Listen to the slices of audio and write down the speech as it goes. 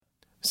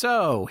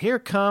So, here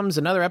comes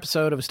another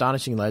episode of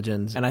Astonishing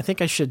Legends, and I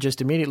think I should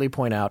just immediately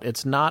point out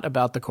it's not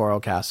about the Coral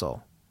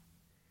Castle.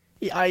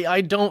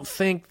 I don't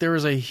think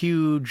there's a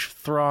huge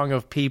throng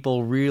of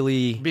people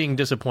really being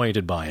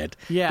disappointed by it.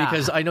 Yeah.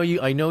 Because I know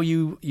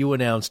you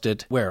announced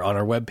it, where, on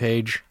our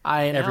webpage?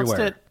 I announced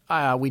Everywhere.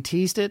 it. We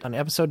teased it on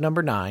episode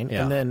number 9,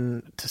 Yeah. and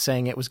then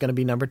saying it was going to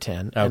be number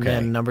 10. And Okay.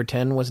 then number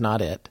 10 was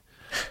not it.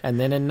 And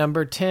then in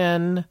number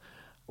 10...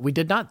 we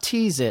did not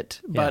tease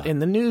it, but Yeah. in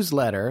the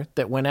newsletter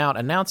that went out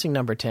announcing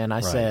number 10,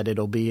 I said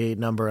it'll be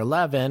number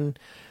 11.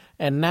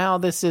 And now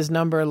this is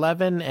number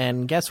 11,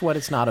 and guess what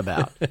it's not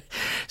about?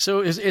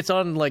 So it's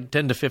on like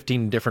 10 to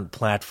 15 different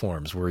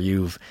platforms where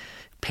you've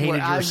painted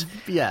your...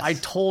 Yes. I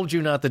told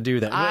you not to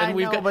do that. I And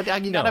we've know, but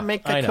you got to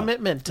make a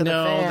commitment to the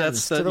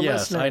fans, to the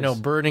yes, listeners. I know.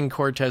 Burning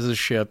Cortez's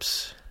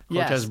ships.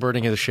 Yes. Cortez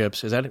burning his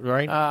ships. Is that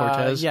right?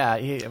 Cortez?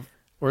 Yeah.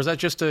 Or is that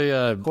just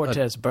a...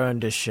 Cortez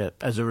burned his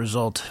ship. As a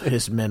result,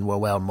 his men were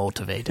well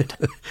motivated.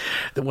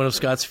 one of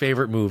Scott's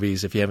favorite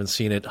movies, if you haven't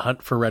seen it,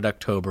 Hunt for Red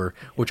October,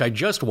 which I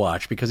just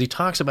watched because he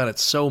talks about it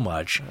so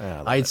much.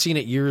 I had seen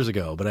it years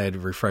ago, but I had to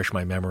refresh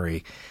my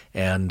memory.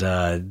 And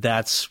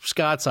that's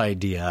Scott's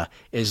idea,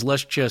 is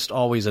let's just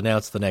always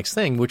announce the next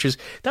thing,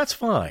 that's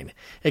fine.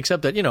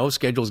 Except that,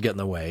 schedules get in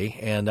the way,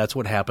 and that's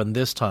what happened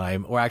this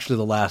time, or actually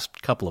the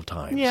last couple of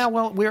times. Yeah,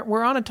 well,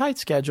 we're on a tight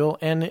schedule,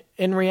 and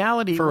in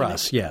reality... For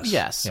us, yes.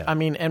 Yes. Yeah. I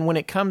mean, and when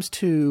it comes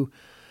to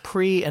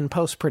pre- and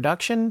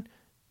post-production,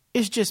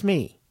 it's just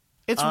me.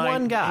 It's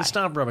one guy.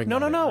 Stop rubbing No.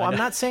 on it. I'm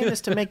not saying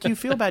this to make you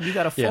feel bad. You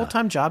got a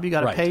full-time job. You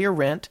got to pay your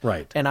rent.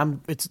 Right.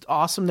 And it's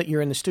awesome that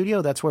you're in the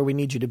studio. That's where we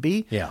need you to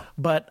be. Yeah.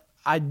 But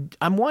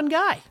I'm one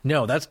guy.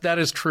 No, that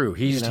is true.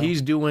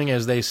 He's doing,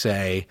 as they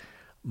say,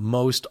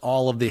 most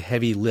all of the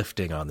heavy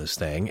lifting on this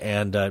thing,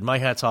 and my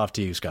hat's off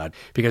to you, Scott,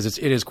 because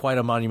it is quite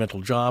a monumental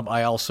job.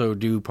 I also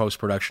do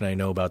post-production. I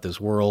know about this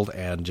world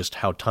and just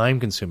how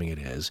time-consuming it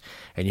is,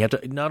 and you have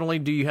to, not only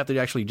do you have to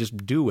actually just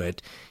do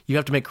it, you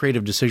have to make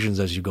creative decisions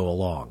as you go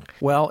along.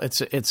 Well,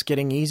 it's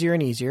getting easier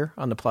and easier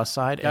on the plus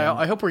side. And,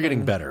 I hope we're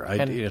getting better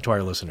to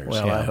our listeners.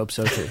 Well, I hope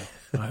so too.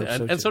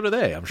 And so do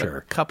they, I'm sure.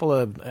 A couple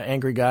of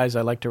angry guys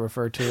I like to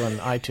refer to on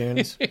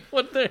iTunes.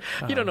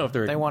 You don't know if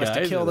they're They want us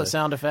to kill the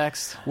sound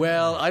effects.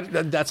 Well,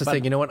 that's the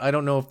thing. You know what? I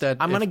don't know if that...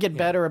 I'm going to get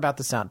better about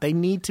the sound. They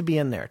need to be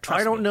in there.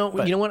 Trust I don't me. know.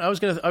 But you know what?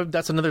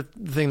 That's another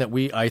thing that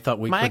I thought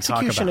we could talk about. My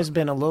execution has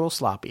been a little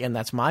sloppy, and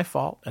that's my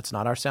fault. That's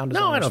not our sound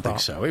designer's No, I don't fault.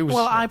 think so. It was,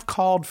 well, I've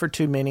called for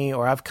too many,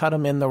 or I've cut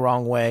them in the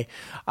wrong way.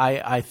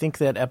 I think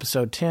that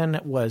episode 10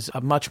 was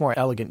a much more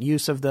elegant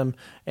use of them,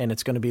 and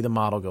it's going to be the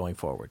model going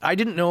forward. I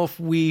didn't know if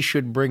we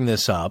should bring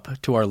this up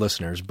to our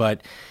listeners,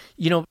 but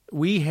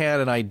we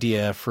had an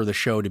idea for the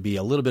show to be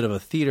a little bit of a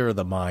theater of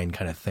the mind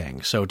kind of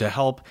thing. So to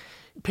help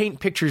paint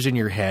pictures in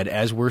your head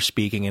as we're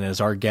speaking and as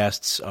our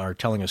guests are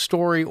telling a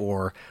story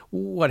or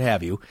what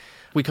have you.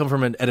 We come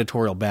from an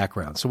editorial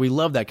background, so we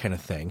love that kind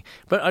of thing.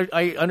 But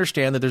I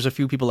understand that there's a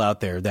few people out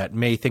there that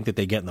may think that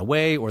they get in the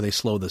way or they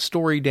slow the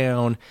story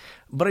down.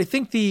 But I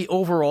think the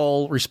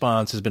overall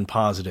response has been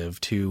positive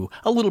to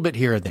a little bit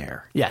here and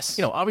there. Yes.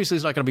 Obviously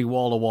it's not going to be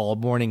wall-to-wall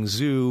morning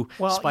zoo,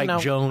 Spike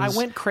Jones I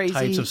went crazy,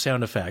 types of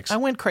sound effects. I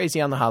went crazy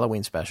on the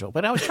Halloween special,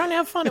 but I was trying to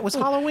have fun. It was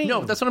Halloween.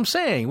 No, that's what I'm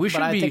saying. We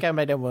think I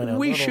might have went a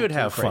we little should too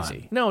have crazy.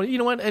 fun. No, you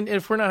know what? And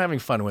if we're not having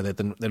fun with it,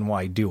 then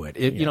why do it?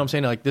 You know what I'm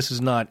saying? Like,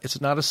 it's not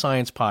a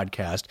science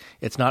podcast.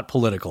 It's not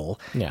political.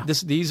 Yeah.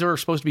 These are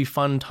supposed to be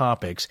fun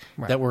topics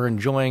that we're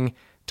enjoying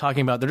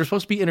talking about. They're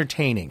supposed to be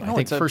entertaining, I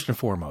think, first and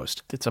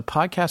foremost. It's a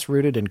podcast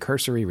rooted in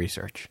cursory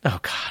research. Oh,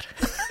 God.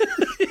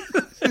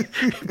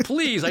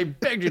 Please, I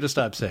begged you to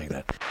stop saying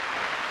that.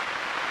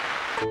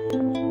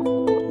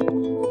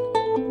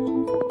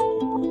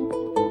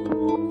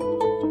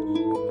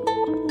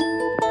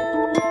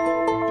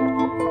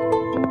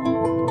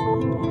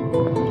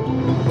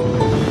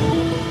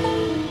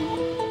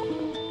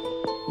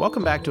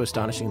 Welcome back to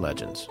Astonishing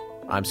Legends.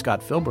 I'm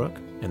Scott Philbrook,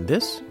 and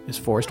this is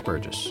Forrest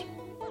Burgess.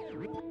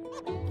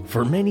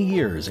 For many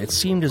years, it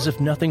seemed as if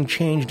nothing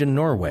changed in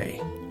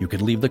Norway. You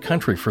could leave the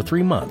country for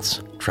 3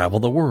 months, travel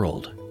the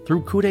world,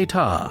 through coup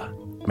d'etat,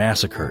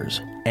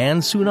 massacres,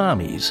 and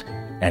tsunamis,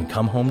 and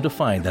come home to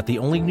find that the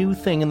only new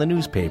thing in the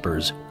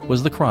newspapers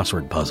was the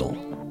crossword puzzle.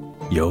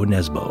 Yo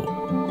Nesbo.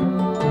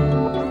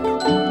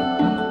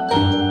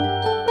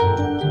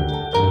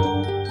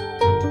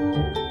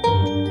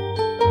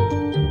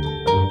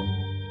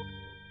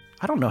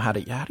 I don't know how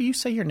do you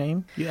say your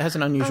name? It has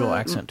an unusual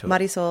accent to it.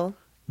 Marisol.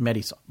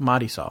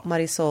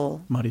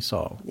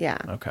 Marisol. Yeah.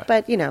 Okay.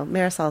 But,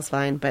 Marisol's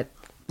fine, but...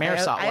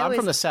 Marisol. I'm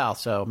from the South,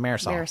 so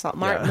Marisol. Marisol.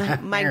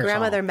 My Marisol.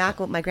 grandmother,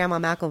 my grandma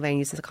McIlvaine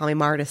used to call me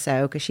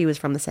Martiso because she was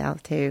from the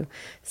South, too.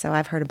 So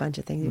I've heard a bunch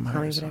of things. You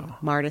call me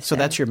Martiso. So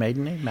that's your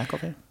maiden name,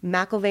 McIlvaine?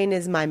 McIlvaine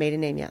is my maiden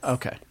name, yes.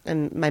 Okay.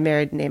 And my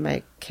married name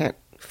I can't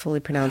fully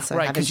pronounce, so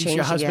I haven't changed it yet. Right,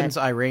 because your husband's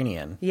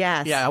Iranian.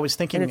 Yes. Yeah, I was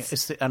thinking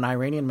it's an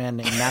Iranian man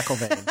named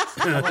McIlvaine.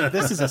 I'm like,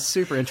 this is a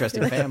super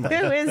interesting family.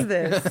 Who is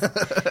this?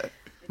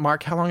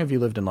 Mark, how long have you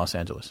lived in Los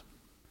Angeles?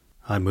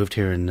 I moved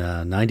here in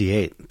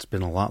 98. It's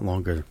been a lot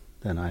longer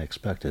than I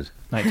expected.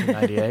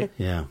 1998?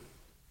 Yeah.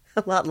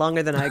 A lot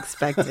longer than I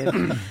expected.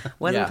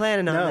 Wasn't Yeah.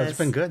 planning on No, this. it's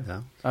been good,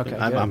 though. Okay,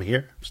 I'm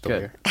here. I'm still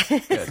Good.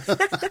 here.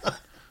 Good.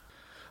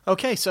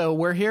 Okay, so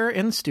we're here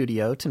in the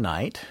studio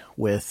tonight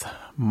with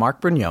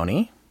Mark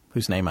Brignoni,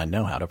 whose name I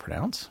know how to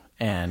pronounce,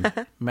 and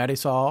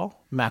Marisol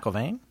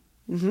McIlvaine.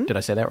 Mm-hmm. Did I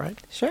say that right?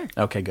 Sure.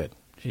 Okay, good.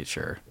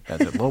 Sure.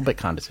 That's a little bit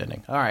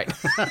condescending. All right.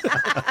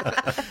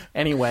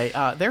 Anyway,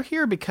 they're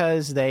here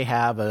because they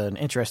have an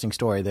interesting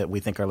story that we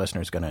think our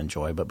listeners are going to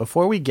enjoy. But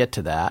before we get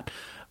to that,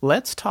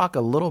 let's talk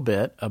a little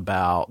bit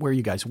about where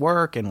you guys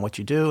work and what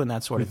you do and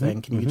that sort of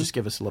thing. Can you just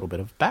give us a little bit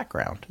of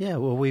background? Yeah,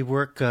 well, we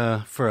work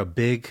for a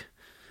big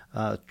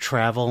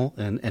travel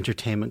and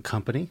entertainment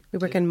company. We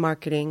work in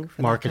marketing.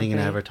 For Marketing that and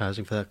company.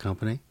 advertising for that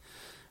company.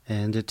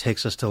 And it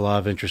takes us to a lot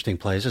of interesting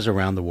places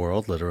around the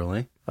world,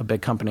 literally. A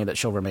big company that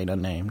shall remain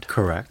unnamed.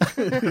 Correct.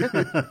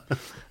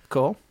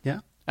 Cool. Yeah.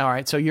 All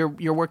right. So you're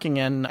working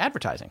in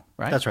advertising,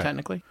 right? That's right.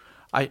 Technically.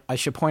 I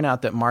should point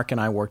out that Mark and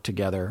I worked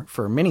together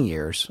for many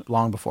years,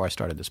 long before I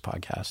started this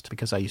podcast,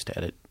 because I used to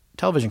edit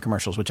television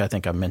commercials, which I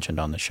think I mentioned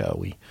on the show.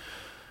 We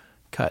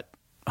cut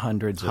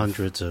hundreds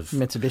of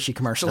Mitsubishi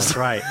commercials. That's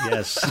right,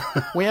 yes.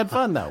 We had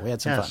fun, though. We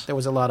had some Yes. fun. There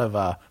was a lot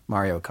of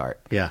Mario Kart.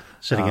 Yeah,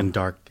 sitting in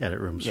dark edit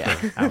rooms yeah.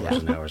 for hours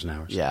and hours and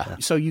hours. Yeah.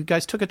 So you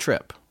guys took a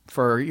trip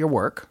for your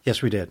work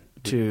Yes, we did.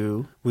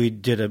 to... We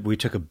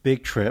took a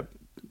big trip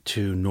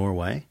to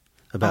Norway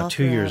about All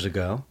 2 years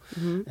throughout.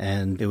 ago,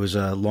 and it was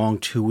a long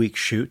 2-week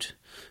shoot,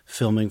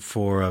 filming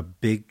for a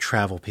big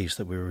travel piece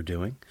that we were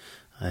doing,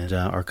 and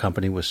our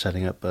company was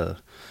setting up a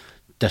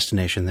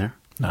destination there.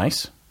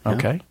 Nice.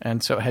 Okay.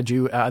 And so had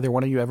you, either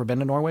one of you ever been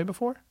to Norway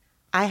before?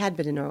 I had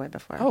been to Norway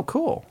before. Oh,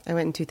 cool. I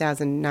went in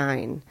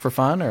 2009. For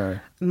fun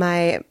or?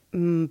 My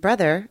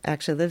brother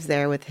actually lives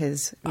there with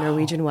his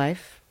Norwegian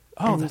wife.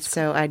 Oh, and that's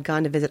so I'd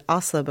gone to visit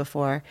Oslo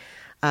before.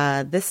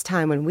 This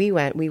time when we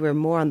went, we were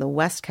more on the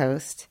west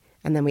coast,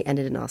 and then we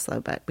ended in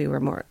Oslo, but we were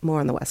more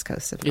on the west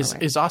coast of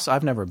Norway. Is Oslo,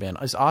 I've never been.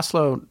 Is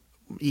Oslo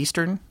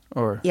eastern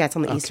or? Yeah, it's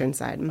on the eastern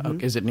side. Mhm.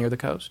 Okay. Is it near the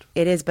coast?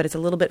 It is, but it's a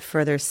little bit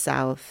further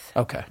south.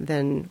 Okay.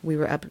 Than we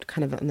were up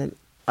kind of on the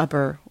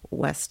upper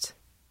west.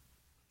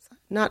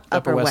 Not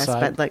Upper upper west west,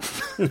 side? but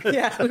like,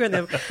 yeah. We're in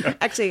the,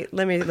 actually,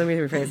 let me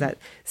rephrase that.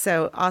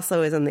 So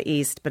Oslo is on the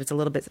east, but it's a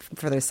little bit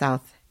further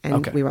south, and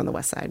Okay. we were on the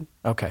west side.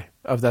 Okay.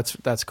 Oh, that's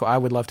cool. I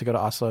would love to go to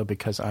Oslo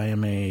because I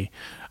mean,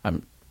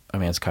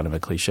 it's kind of a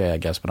cliche, I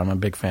guess, but I'm a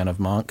big fan of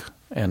Munch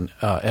and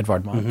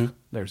Edvard Munch.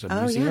 There's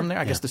a museum there.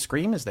 I guess the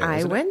Scream is there. I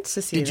isn't it? went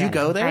to see Did that. you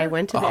go there? I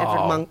went to the Oh.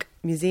 Edvard Munch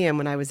Museum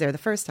when I was there the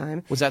first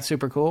time. Was that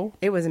super cool?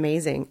 It was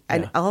amazing.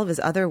 And all of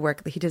his other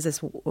work, he does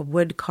this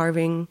wood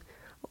carving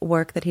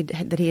work that he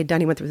had done.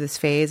 He went through this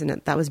phase, and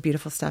that was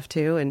beautiful stuff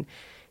too. And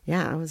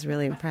yeah, I was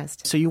really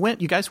impressed. So you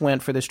guys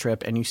went for this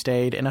trip, and you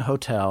stayed in a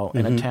hotel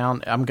in a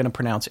town. I'm going to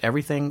pronounce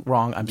everything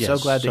wrong. I'm so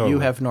Yes, glad that so you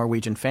right. have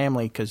Norwegian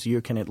family because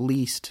you can at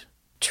least.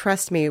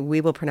 Trust me,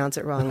 we will pronounce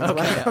it wrong as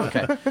well.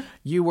 Okay.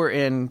 You were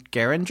in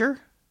Geringer?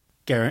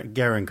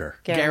 Geringer.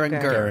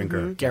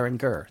 Geringer.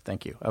 Geringer.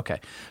 Thank you.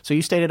 Okay. So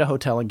you stayed at a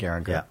hotel in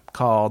Geringer Yeah.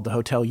 called the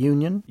Hotel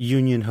Union?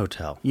 Union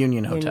Hotel.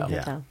 Union Hotel. Union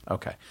Hotel.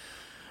 Okay.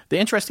 The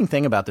interesting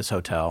thing about this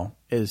hotel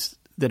is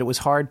that it was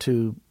hard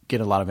to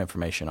get a lot of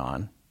information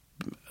on.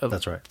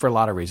 That's right. For a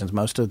lot of reasons.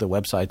 Most of the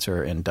websites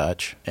are in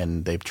Dutch,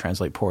 and they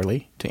translate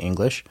poorly to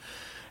English.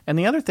 And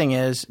the other thing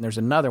is, there's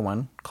another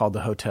one called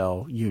the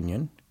Hotel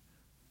Union.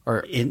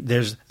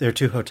 There are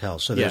two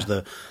hotels. So there's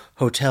Yeah.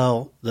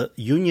 the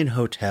Union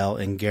Hotel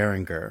in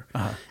Geringer,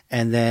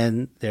 and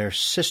then their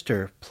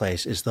sister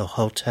place is the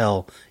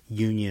Hotel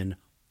Union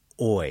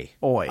Oy.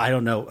 Oy. I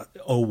don't know,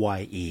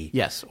 OYE.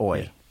 Yes,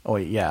 Oi.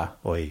 Oi, yeah.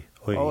 Oy.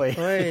 Oy. Oi.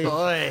 Oi.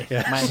 Oi.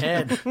 My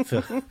head.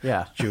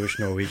 Yeah. Jewish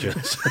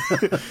Norwegians.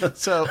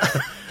 So,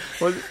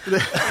 well,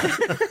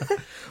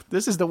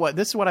 this is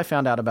what I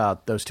found out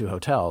about those two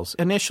hotels.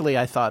 Initially,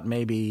 I thought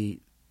maybe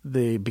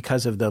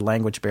because of the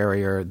language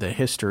barrier, the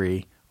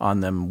history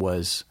on them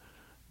was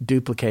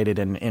duplicated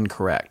and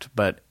incorrect.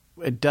 But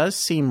it does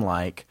seem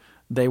like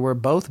they were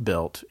both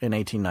built in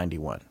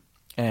 1891,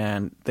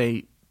 and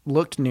they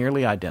looked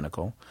nearly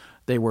identical.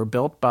 They were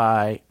built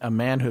by a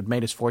man who had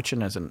made his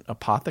fortune as an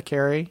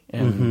apothecary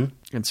in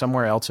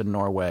somewhere else in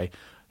Norway.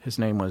 His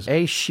name was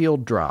A.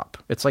 Shield Drop.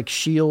 It's like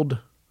Shield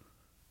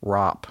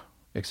Rop,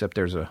 except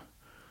there's a...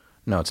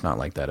 No, it's not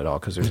like that at all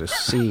because there's a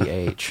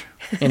CH.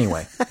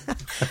 Anyway.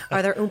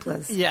 Are there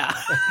oompas? Yeah.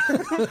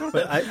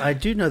 But I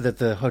do know that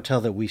the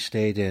hotel that we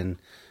stayed in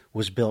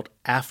was built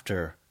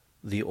after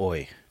the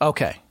Oy.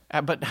 Okay.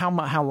 But how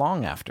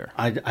long after?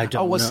 I don't know.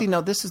 Oh, well, see,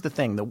 no, this is the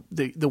thing.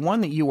 The one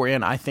that you were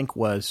in, I think,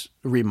 was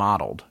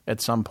remodeled at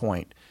some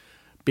point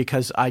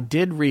because I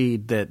did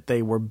read that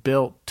they were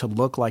built to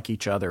look like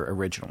each other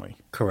originally.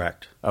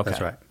 Correct. Okay.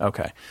 That's right.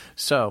 Okay.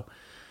 So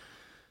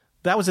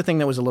that was the thing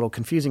that was a little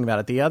confusing about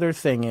it. The other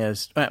thing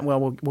is,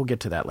 we'll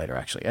get to that later,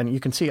 actually. And you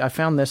can see, I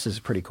found this is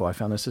pretty cool. I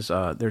found this is,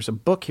 there's a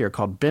book here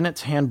called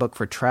Bennett's Handbook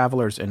for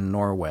Travelers in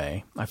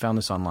Norway. I found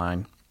this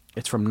online.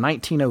 It's from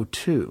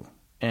 1902.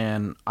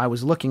 And I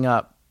was looking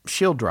up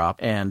Shield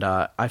Drop, and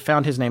I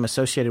found his name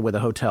associated with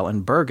a hotel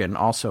in Bergen,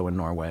 also in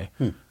Norway,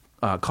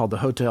 called the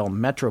Hotel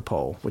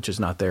Metropole, which is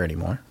not there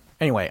anymore.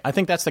 Anyway, I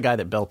think that's the guy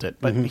that built it,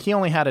 but he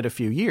only had it a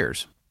few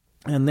years.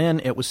 And then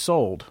it was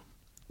sold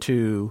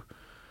to,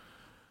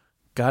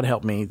 God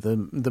help me, the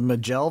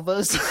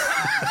Majelvas.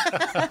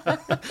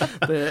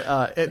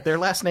 Their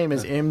last name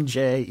is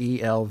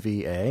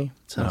Mjelva.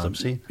 Sounds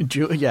obscene.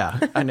 Yeah,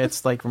 and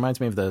it's like reminds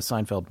me of the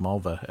Seinfeld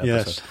Mulva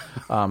episode.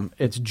 Yes.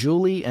 It's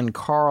Julie and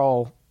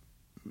Carl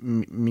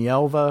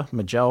Mjelva.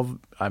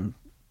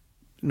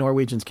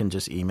 Norwegians can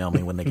just email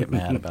me when they get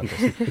mad about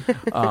this.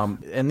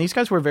 And these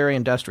guys were very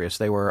industrious.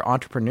 They were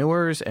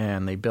entrepreneurs,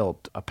 and they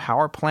built a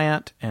power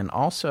plant, and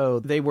also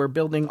they were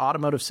building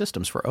automotive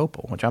systems for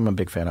Opel, which I'm a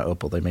big fan of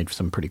Opel. They made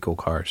some pretty cool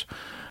cars.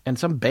 And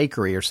some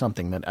bakery or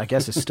something that I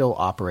guess is still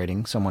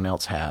operating, someone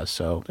else has.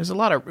 So there's a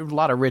lot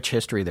of rich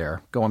history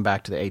there going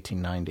back to the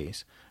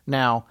 1890s.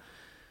 Now,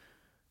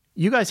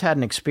 you guys had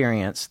an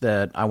experience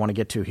that I want to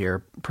get to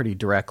here pretty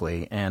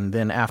directly, and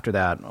then after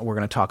that, we're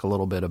going to talk a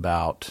little bit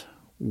about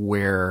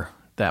where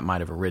that might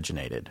have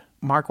originated.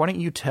 Mark, why don't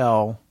you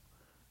tell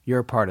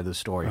your part of the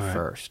story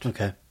first?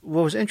 Okay.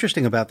 What was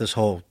interesting about this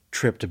whole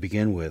trip to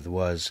begin with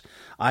was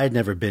I had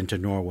never been to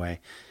Norway,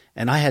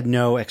 and I had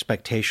no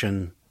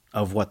expectation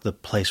of what the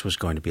place was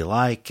going to be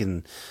like.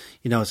 And,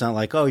 it's not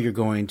like, oh, you're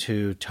going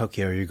to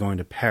Tokyo or you're going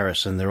to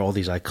Paris, and there are all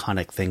these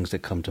iconic things that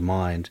come to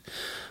mind.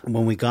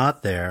 When we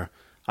got there,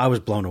 I was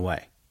blown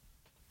away.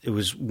 It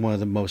was one of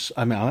the most,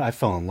 I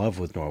fell in love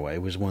with Norway.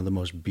 It was one of the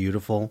most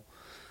beautiful,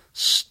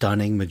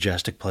 stunning,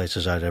 majestic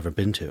places I'd ever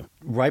been to.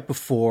 Right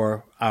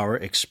before our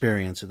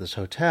experience at this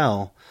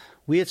hotel,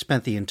 we had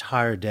spent the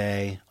entire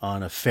day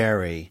on a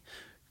ferry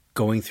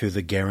going through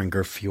the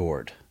Geringer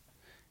Fjord.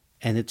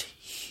 And it's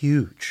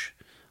huge.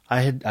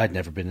 I'd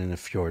never been in a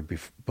fjord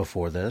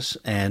before this.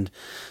 And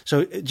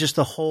so just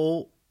the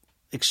whole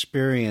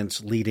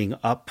experience leading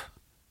up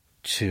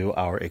to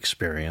our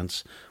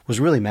experience was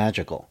really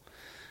magical.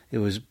 It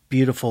was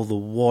beautiful, the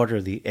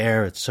water, the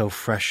air, it's so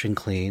fresh and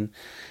clean.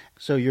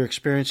 So you're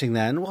experiencing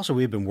that. And also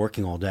we've been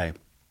working all day.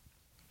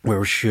 We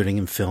were shooting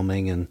and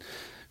filming and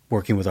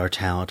working with our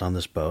talent on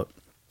this boat.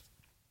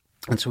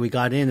 And so we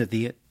got in at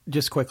the...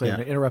 Just quickly, I'm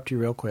going to interrupt you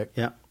real quick.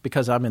 Yeah.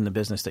 Because I'm in the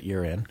business that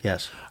you're in.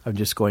 Yes. I'm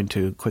just going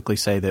to quickly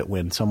say that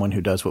when someone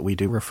who does what we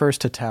do refers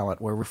to talent,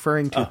 we're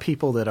referring to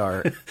people that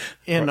are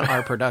in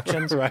our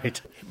productions.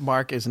 Right.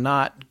 Mark is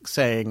not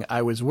saying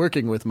I was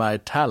working with my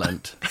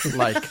talent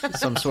like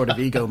some sort of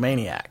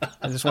egomaniac.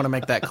 I just want to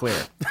make that clear.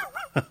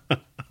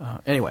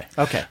 Anyway,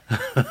 okay.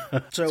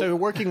 So you're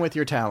working with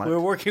your talent.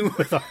 We're working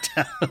with our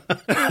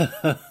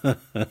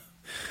talent.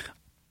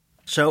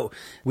 So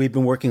we've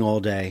been working all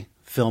day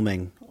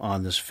filming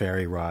on this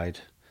ferry ride,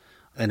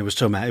 and it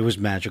was it was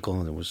magical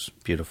and it was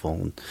beautiful.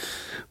 And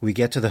we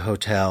get to the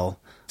hotel.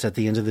 It's at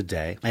the end of the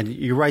day, and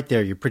you're right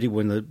there. You're pretty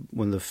when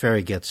the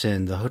ferry gets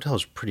in. The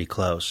hotel's pretty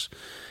close,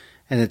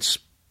 and it's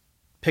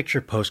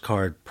picture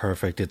postcard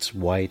perfect. It's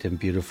white and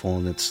beautiful,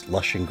 and it's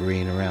lush and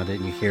green around it.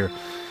 And you hear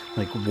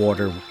like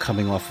water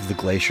coming off of the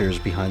glaciers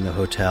behind the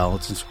hotel.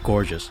 It's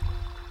gorgeous,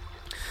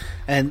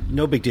 and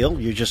no big deal.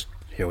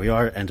 Here we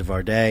are, end of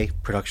our day,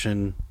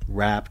 production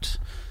wrapped.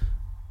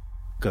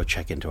 Go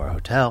check into our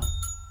hotel.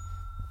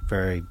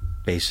 Very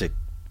basic,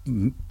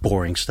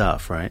 boring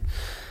stuff, right?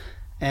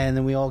 And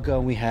then we all go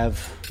and we have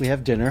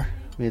dinner.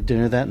 We had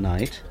dinner that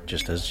night,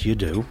 just as you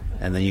do.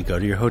 And then you go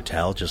to your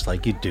hotel, just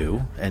like you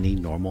do any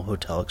normal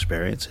hotel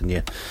experience. And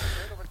you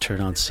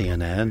turn on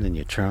CNN and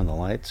you turn on the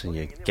lights and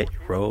you get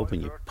your robe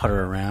and you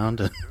putter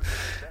around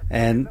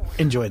and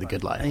enjoy the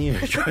good life. And you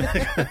enjoy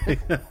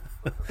the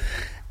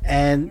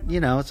and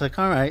it's like,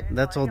 all right,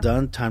 that's all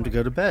done. Time to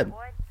go to bed.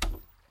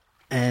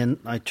 And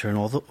I turn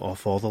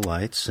off all the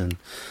lights and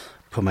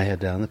put my head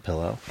down on the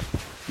pillow.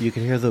 You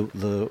can hear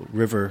the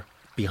river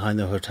behind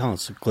the hotel.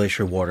 It's the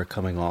glacier water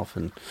coming off,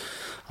 and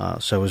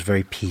so it was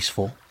very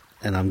peaceful.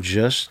 And I'm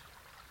just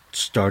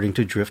starting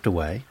to drift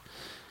away.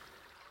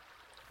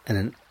 And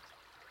then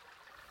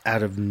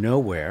out of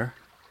nowhere,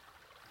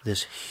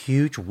 this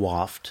huge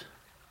waft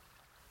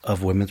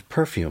of women's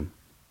perfume,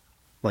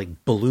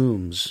 like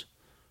balloons,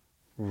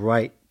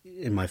 right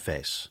in my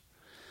face.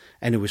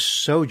 And it was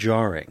so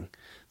jarring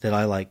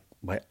that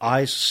my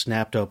eyes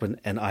snapped open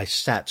and I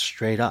sat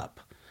straight up.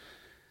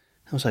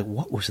 I was like,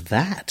 what was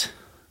that?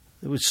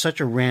 It was such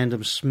a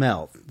random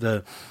smell.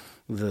 The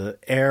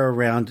air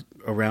around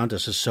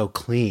us is so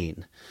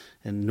clean.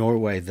 In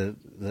Norway,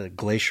 the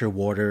glacier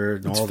water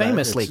and it's all that.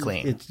 famously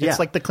clean. It's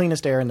like the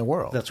cleanest air in the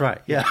world. That's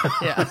right. Yeah.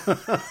 Yeah.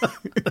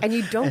 And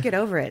you don't get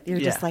over it. You're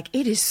just like,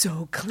 it is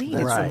so clean.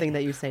 It's something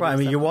that you say. Right. I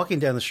mean, you're walking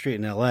down the street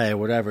in LA or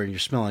whatever, and you're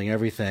smelling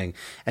everything.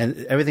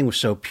 And everything was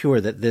so pure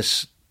that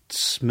this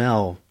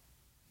smell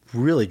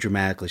really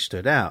dramatically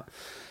stood out.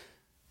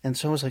 And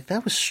so I was like,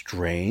 that was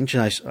strange.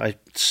 And I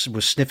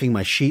was sniffing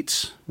my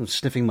sheets,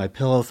 sniffing my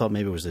pillow, thought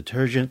maybe it was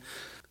detergent,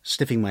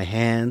 sniffing my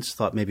hands,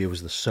 thought maybe it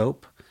was the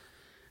soap.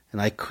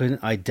 And I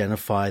couldn't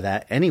identify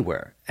that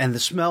anywhere. And the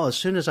smell, as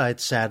soon as I had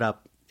sat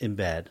up in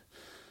bed,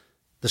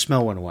 the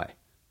smell went away.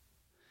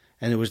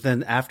 And it was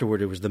then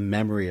afterward, it was the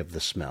memory of the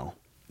smell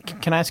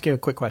Can I ask you a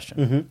quick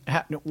question?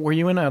 Were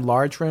you in a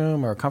large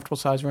room or a comfortable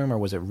size room, or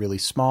was it really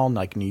small,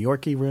 like New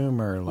Yorkie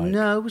room, or like?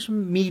 No, it was a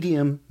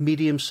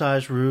medium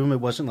sized room. It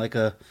wasn't like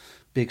a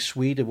big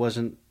suite. It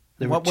wasn't.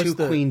 There were two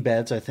queen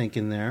beds, I think,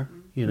 in there.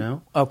 You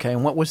know. Okay,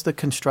 and what was the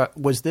construct?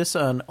 Was this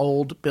an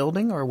old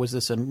building, or was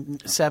this a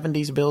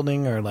 70s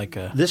building, or like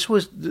a? This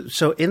was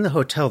so in the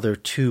hotel. There are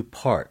two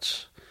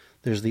parts.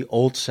 There's the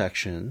old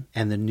section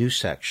and the new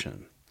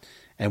section,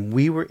 and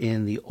we were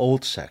in the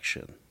old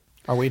section.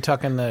 Are we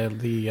talking the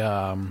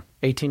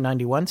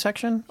 1891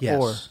 section?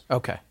 Yes. Or,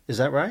 okay. Is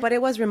that right? But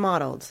it was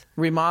remodeled.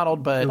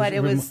 Remodeled,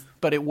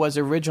 but it was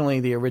originally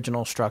the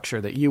original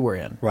structure that you were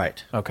in.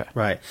 Right. Okay.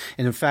 Right.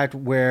 And in fact,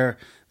 where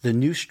the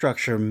new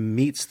structure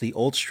meets the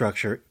old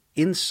structure,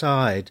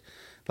 inside,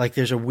 like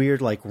there's a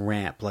weird like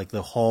ramp, like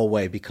the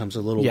hallway becomes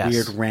a little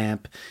weird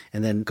ramp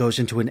and then goes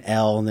into an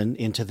L and then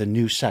into the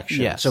new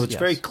section. Yes, so it's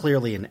very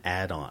clearly an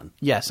add-on.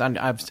 Yes,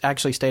 I've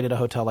actually stayed at a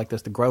hotel like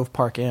this, the Grove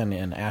Park Inn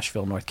in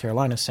Asheville, North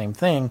Carolina, same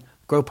thing.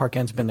 Grove Park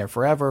Inn's been there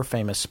forever,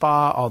 famous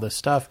spa, all this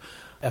stuff.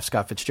 F.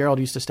 Scott Fitzgerald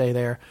used to stay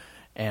there.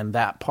 And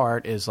that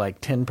part is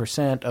like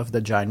 10% of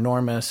the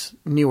ginormous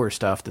newer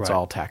stuff that's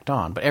all tacked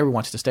on. But everyone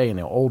wants to stay in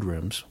the old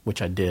rooms,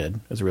 which I did.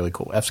 It was really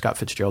cool. F. Scott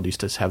Fitzgerald used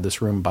to have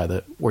this room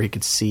where he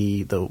could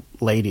see the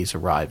ladies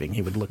arriving.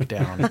 He would look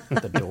down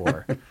at the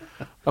door.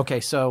 Okay,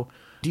 so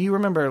do you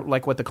remember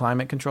like what the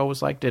climate control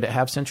was like? Did it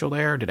have central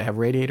air? Did it have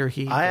radiator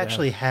heat? I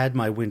actually had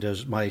my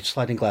windows, my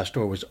sliding glass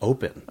door was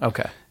open.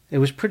 Okay. It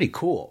was pretty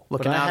cool.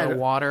 Looking out at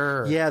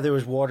water? Yeah, there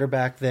was water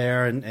back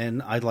there,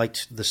 and I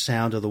liked the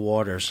sound of the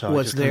water. So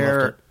was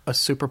there a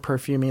super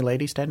perfumey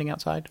lady standing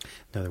outside?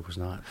 No, there was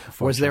not.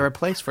 Was there a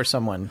place for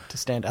someone to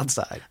stand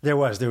outside? There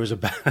was. There was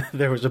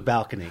a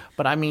balcony.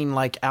 But I mean,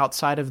 like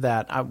outside of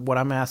that, what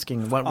I'm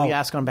asking, what we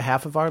ask on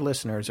behalf of our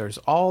listeners, is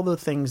all the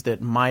things that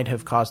might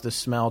have caused the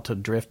smell to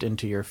drift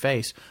into your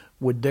face.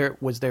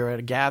 Was there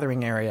a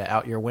gathering area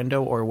out your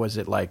window, or was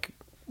it like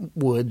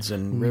woods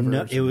and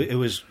rivers? No, it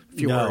was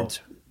fjords.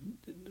 No.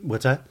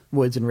 What's that?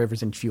 Woods and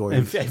rivers and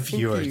fjords. And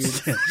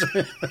fjords.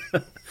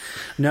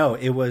 No,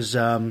 it was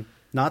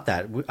not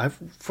that. I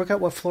forgot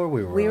what floor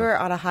we were on. We were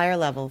on a higher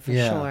level for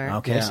sure.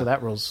 Okay, so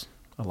that rules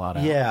a lot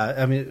out. Yeah,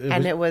 I mean...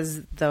 It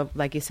was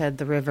like you said,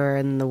 the river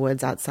and the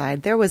woods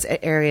outside. There was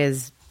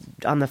areas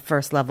on the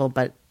first level,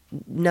 but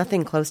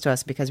nothing close to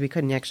us because we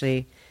couldn't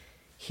actually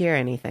hear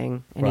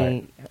anything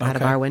out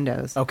of our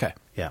windows. Okay.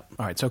 Yeah.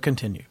 All right, so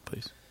continue,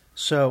 please.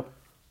 So...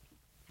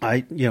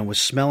 I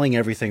was smelling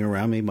everything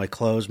around me, my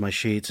clothes, my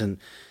sheets, and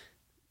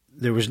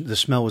the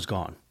smell was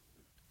gone.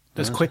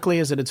 As quickly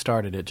as it had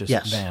started, it just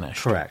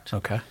vanished. Correct.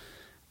 Okay.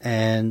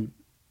 And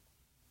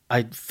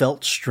I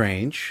felt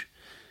strange,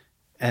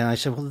 and I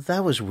said, well,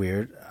 that was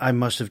weird. I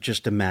must have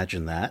just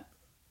imagined that.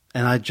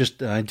 And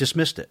I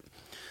dismissed it.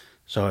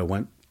 So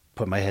I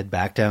put my head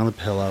back down on the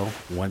pillow,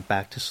 went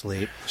back to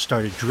sleep,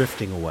 started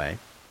drifting away.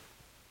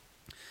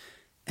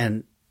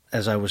 And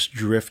as I was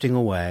drifting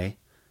away,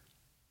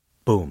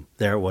 boom,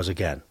 there it was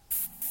again.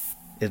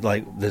 It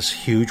like this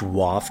huge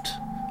waft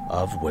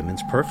of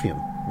women's perfume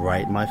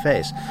right in my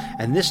face.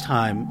 And this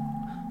time,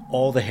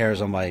 all the hairs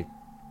on my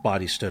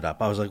body stood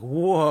up. I was like,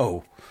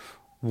 whoa,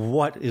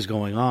 what is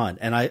going on?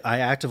 And I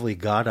actively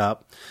got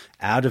up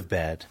out of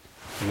bed,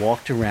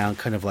 walked around,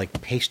 kind of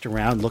like paced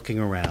around, looking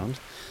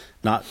around,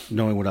 not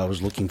knowing what I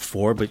was looking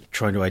for, but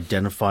trying to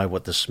identify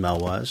what the smell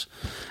was.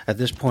 At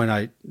this point,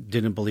 I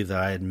didn't believe that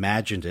I had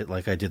imagined it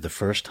like I did the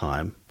first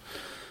time.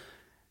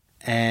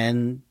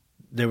 And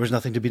there was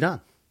nothing to be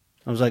done.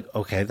 I was like,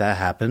 okay, that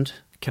happened.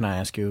 Can I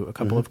ask you a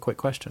couple of quick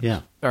questions?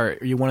 Yeah. Are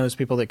you one of those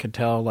people that could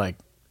tell, like,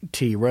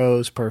 tea,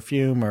 rose,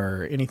 perfume,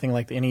 or anything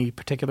like any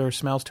particular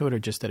smells to it, or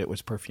just that it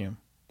was perfume?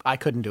 I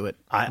couldn't do it.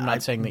 I'm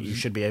not saying that you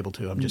should be able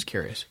to. I'm just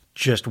curious.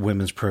 Just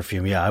women's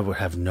perfume. Yeah, I would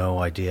have no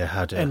idea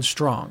how to. And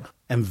strong.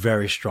 And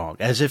very strong.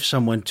 As if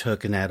someone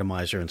took an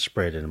atomizer and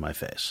sprayed it in my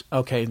face.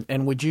 Okay.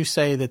 And would you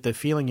say that the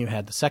feeling you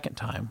had the second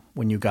time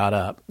when you got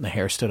up, the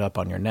hair stood up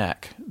on your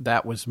neck,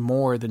 that was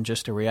more than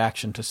just a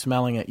reaction to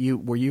smelling it? You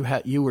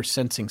were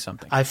sensing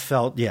something? I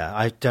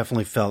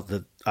definitely felt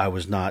that I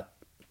was not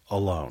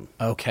alone.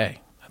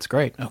 Okay. That's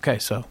great. Okay.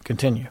 So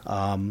continue.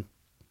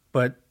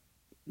 But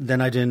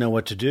then I didn't know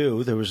what to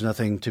do. There was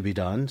nothing to be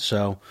done.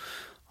 So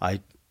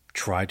I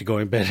tried to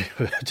go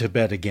to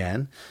bed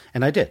again,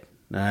 and I did.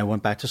 And I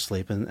went back to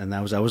sleep, and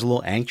I was a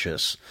little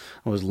anxious.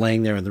 I was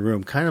laying there in the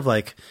room, kind of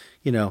like,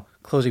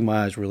 closing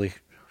my eyes really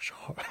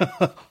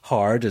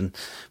hard.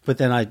 But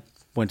then I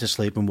went to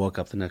sleep and woke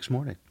up the next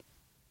morning.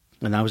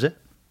 And that was it.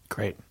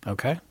 Great.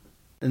 Okay.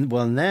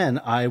 And then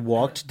I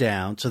walked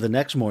down to the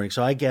next morning.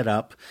 So I get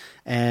up,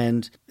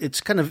 and it's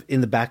kind of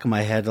in the back of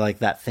my head like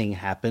that thing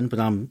happened, but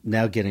I'm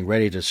now getting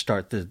ready to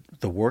start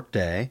the work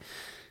day.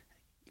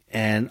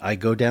 And I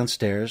go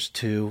downstairs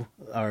to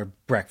our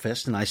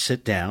breakfast, and I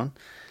sit down.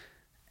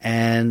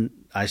 And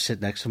I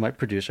sit next to my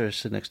producer. I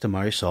sit next to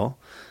Marisol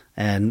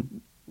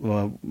and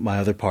my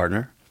other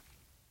partner.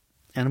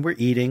 And we're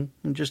eating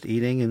and just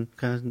eating and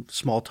kind of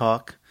small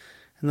talk.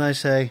 And I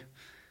say,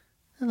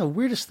 the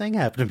weirdest thing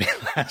happened to me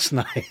last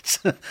night.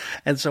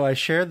 And so I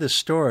shared this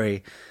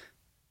story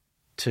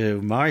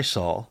to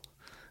Marisol,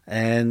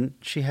 and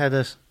she had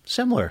a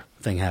similar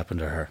thing happen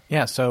to her.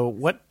 Yeah, so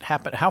what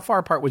happened? How far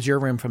apart was your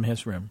room from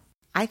his room?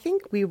 I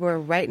think we were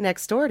right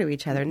next door to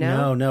each other.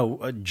 No?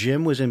 No.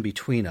 Jim was in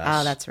between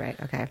us. Oh, that's right.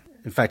 Okay.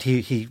 In fact,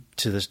 he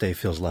to this day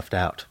feels left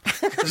out.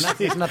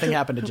 Nothing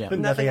happened to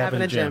Jim. Nothing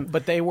happened to Jim.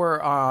 But they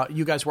were,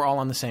 you guys were all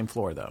on the same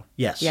floor, though.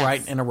 Yes. Yes.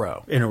 Right? In a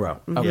row. In a row.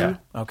 Okay. Yeah.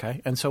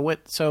 Okay. And so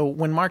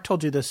when Mark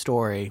told you this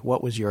story,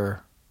 what was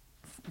your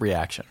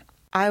reaction?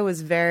 I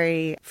was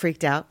very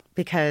freaked out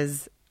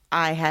because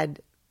I had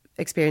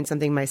experienced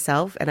something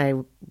myself and I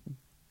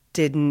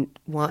didn't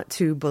want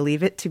to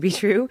believe it to be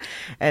true.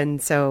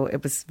 And so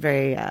it was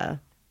very, I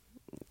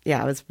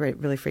was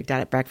really freaked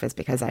out at breakfast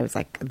because I was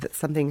like,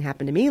 something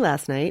happened to me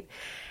last night.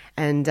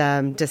 And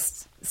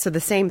so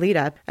the same lead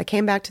up, I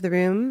came back to the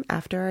room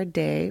after our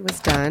day was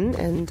done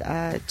and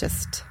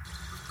just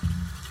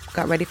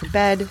got ready for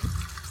bed.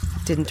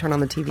 Didn't turn on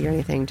the TV or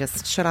anything,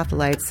 just shut off the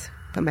lights,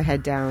 put my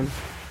head down.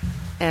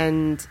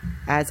 And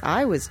as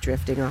I was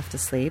drifting off to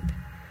sleep,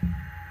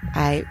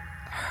 I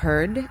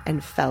heard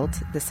and felt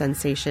the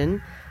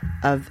sensation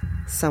of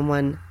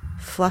someone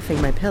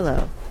fluffing my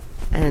pillow.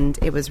 And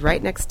it was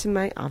right next to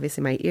my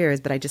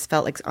ears, but I just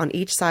felt like on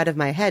each side of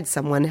my head,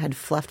 someone had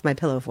fluffed my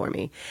pillow for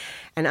me.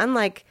 And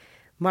unlike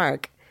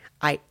Mark,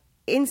 I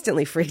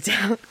instantly freaked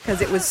out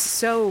because it was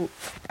so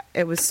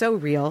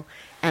real.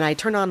 And I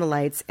turned on the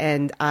lights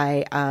and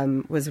I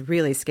was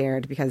really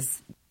scared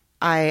because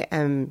I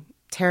am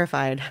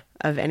terrified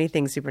of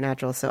anything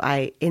supernatural. So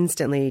I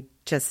instantly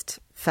just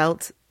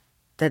felt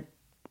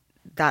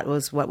that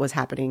was what was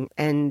happening.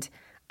 And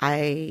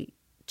I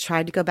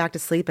tried to go back to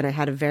sleep and I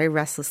had a very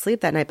restless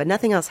sleep that night, but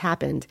nothing else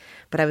happened.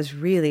 But I was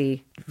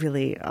really,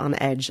 really on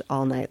edge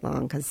all night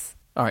long because...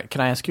 All right.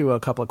 Can I ask you a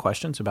couple of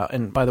questions about,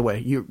 and by the way,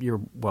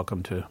 you're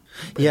welcome to.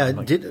 Yeah.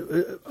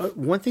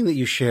 One thing that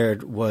you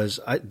shared was,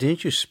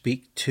 didn't you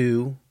speak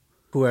to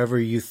whoever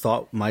you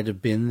thought might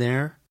have been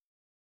there?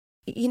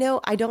 You know,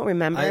 I don't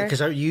remember.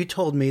 Because you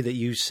told me that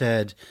you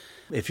said,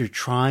 if you're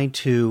trying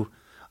to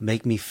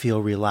make me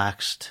feel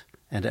relaxed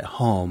and at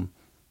home,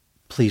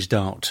 please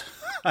don't.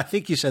 I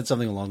think you said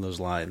something along those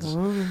lines.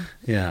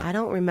 Yeah. I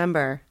don't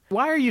remember.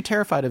 Why are you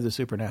terrified of the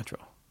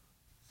supernatural?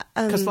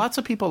 Because lots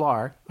of people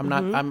are.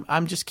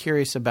 I'm just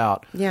curious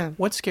about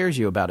what scares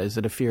you about it. Is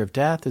it a fear of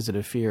death? Is it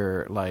a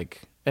fear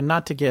and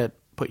not to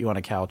put you on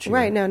a couch here,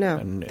 right? No.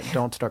 And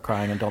don't start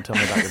crying and don't tell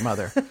me about your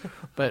mother.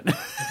 But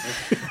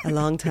a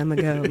long time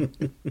ago.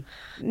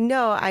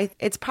 No,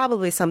 it's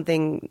probably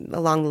something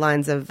along the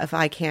lines of if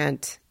I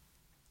can't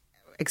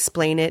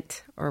explain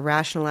it or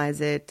rationalize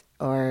it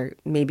or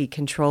maybe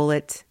control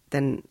it,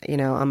 then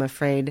I'm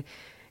afraid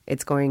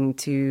it's going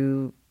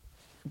to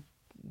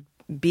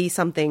be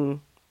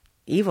something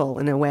evil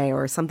in a way,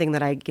 or something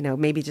that I,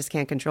 maybe just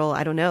can't control.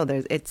 I don't know.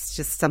 It's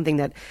just something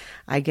that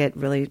I get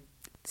really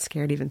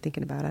scared even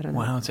thinking about. I don't know.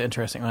 Wow, it's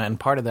interesting. And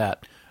part of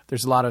that,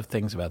 there's a lot of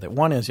things about that.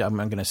 One is, I'm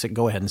going to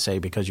go ahead and say,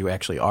 because you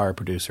actually are a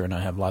producer, and I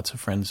have lots of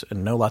friends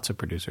and know lots of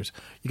producers,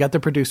 you got the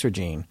producer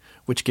gene,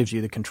 which gives you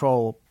the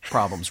control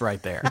problems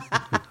right there.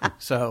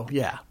 So,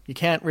 yeah, you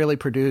can't really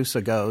produce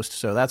a ghost,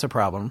 so that's a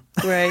problem.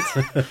 Right.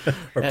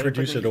 Or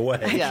produce it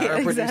away. Yeah,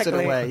 or produce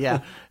Exactly. it away, yeah.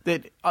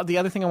 The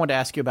other thing I wanted to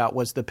ask you about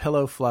was the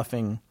pillow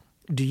fluffing.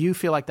 Do you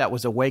feel like that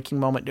was a waking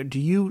moment? Do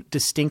you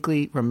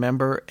distinctly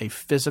remember a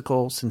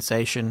physical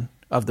sensation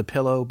of the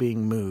pillow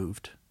being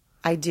moved?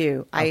 I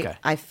do. Okay.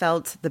 I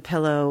felt the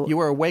pillow. You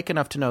were awake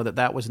enough to know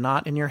that was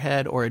not in your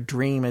head or a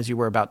dream as you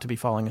were about to be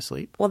falling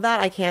asleep? Well,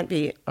 that I can't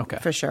be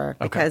for sure.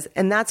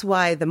 And that's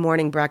why the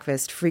morning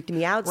breakfast freaked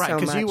me out so much. Right,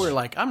 because you were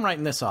like, I'm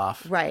writing this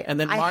off. Right. And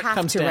then Mark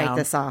comes down. I have down. to write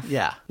this off.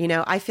 Yeah.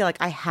 I feel like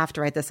I have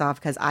to write this off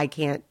because I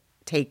can't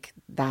take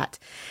that.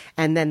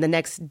 And then the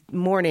next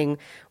morning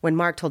when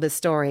Mark told his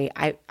story,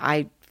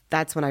 I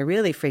that's when I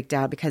really freaked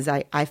out because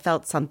I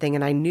felt something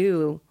and I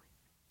knew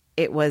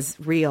it was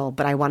real,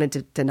 but I wanted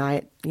to deny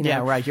it.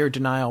 Yeah, right. Your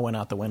denial went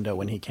out the window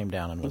when he came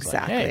down and was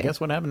like, hey,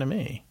 guess what happened to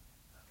me?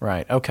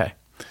 Right. Okay.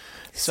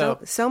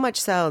 So much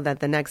so that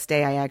the next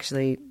day I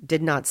actually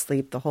did not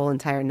sleep the whole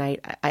entire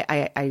night.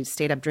 I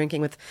stayed up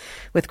drinking with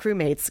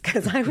crewmates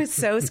because I was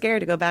so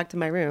scared to go back to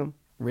my room.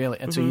 Really?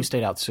 And so you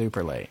stayed out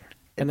super late.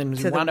 And then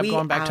you wound up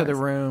going back to the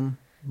room,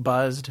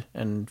 buzzed,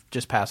 and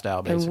just passed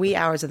out, basically. In wee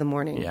hours of the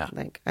morning. Yeah.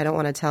 I don't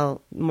want to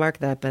tell Mark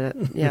that, but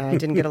I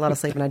didn't get a lot of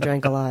sleep and I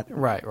drank a lot.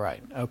 Right.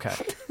 Okay.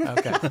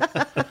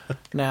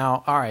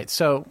 Now, all right.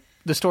 So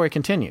the story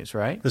continues,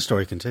 right? The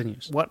story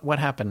continues. What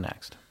happened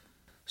next?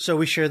 So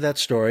we shared that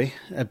story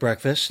at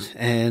breakfast,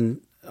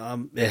 and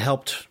it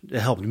helped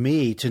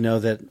me to know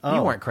that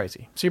you weren't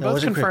crazy. So you're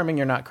both confirming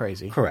you're not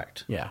crazy.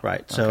 Correct. Yeah.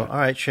 Right. So all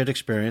right, shared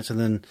experience, and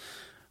then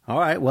all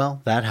right,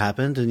 well, that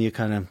happened, and you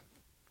kind of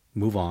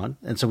move on.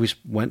 And so we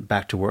went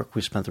back to work.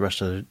 We spent the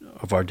rest of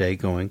our day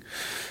going.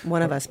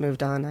 One of us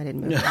moved on. I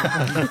didn't move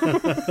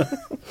on.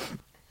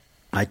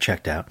 I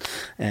checked out,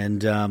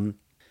 and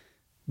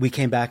we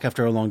came back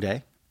after a long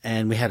day,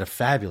 and we had a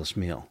fabulous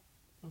meal,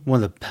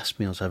 one of the best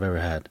meals I've ever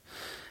had.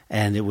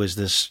 And it was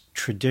this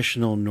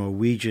traditional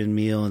Norwegian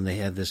meal, and they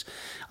had this.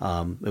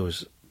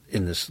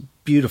 in this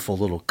beautiful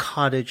little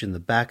cottage in the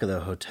back of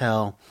the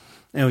hotel.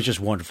 And it was just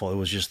wonderful. It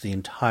was just the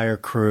entire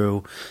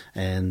crew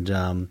and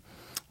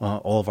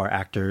all of our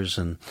actors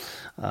and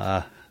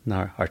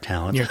our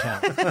talent. Your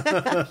talent.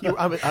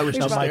 I was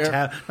not just my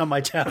there. not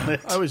my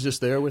talent. I was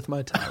just there with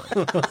my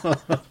talent.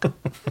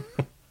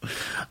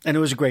 And it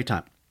was a great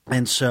time.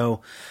 And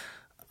so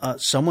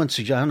someone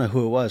suggested, I don't know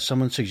who it was,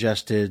 someone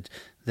suggested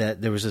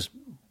that there was this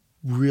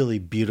really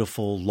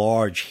beautiful,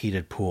 large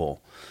heated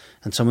pool.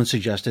 And someone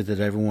suggested that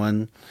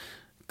everyone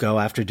go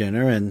after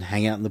dinner and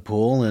hang out in the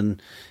pool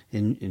and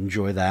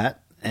enjoy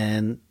that.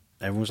 And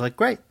everyone was like,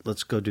 great,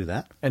 let's go do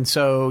that. And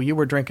so you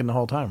were drinking the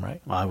whole time,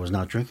 right? I was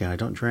not drinking. I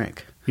don't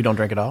drink. You don't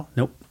drink at all?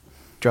 Nope.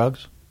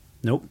 Drugs?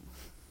 Nope.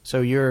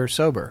 So you're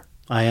sober.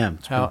 I am.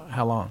 It's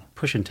How long?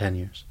 pushing 10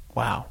 years.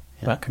 Wow.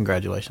 Yeah. Well,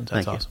 congratulations.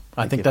 That's Thank you. awesome.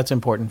 I Thank think you. that's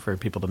important for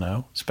people to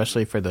know,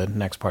 especially for the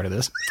next part of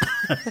this.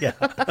 Yeah.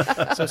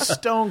 So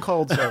stone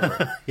cold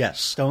sober.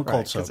 Yes, stone cold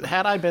Right, 'cause sober.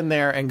 had I been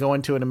there and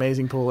going to an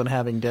amazing pool and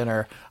having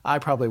dinner, I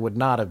probably would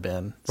not have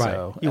been. Right.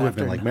 So You would have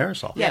been after- like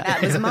Marisol. Yeah,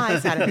 that was my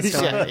side of the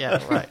story.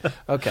 yeah, right.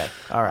 Okay.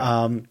 All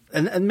right.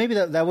 And maybe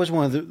that was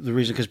one of the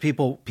reasons, because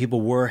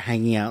people were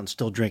hanging out and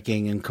still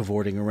drinking and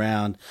cavorting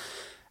around,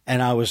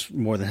 and I was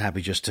more than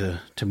happy just to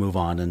move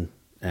on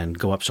and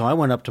go up. So I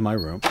went up to my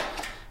room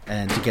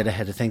and to get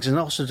ahead of things, and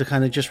also to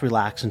kind of just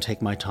relax and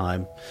take my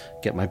time,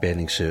 get my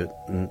bathing suit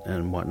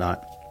and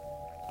whatnot.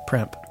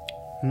 Primp.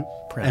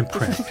 Primp. And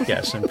print,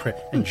 yes, and print,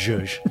 and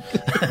zhuzh.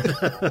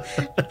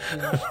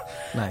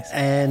 Nice.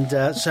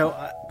 And so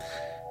I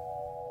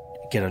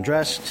get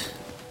undressed,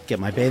 get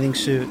my bathing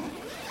suit,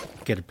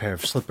 get a pair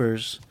of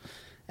slippers,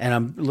 and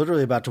I'm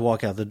literally about to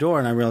walk out the door,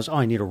 and I realize,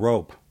 I need a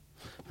rope.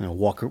 And I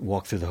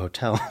walk through the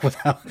hotel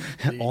without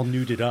all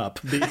nuded up.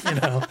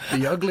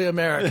 The ugly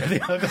American.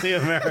 The ugly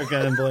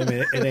American, and believe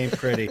me, it ain't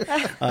pretty.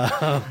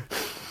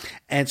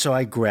 And so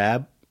I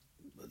grab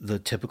the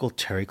typical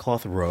terry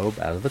cloth robe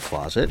out of the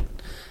closet,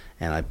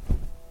 and I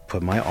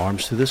put my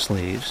arms through the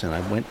sleeves, and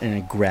I went and I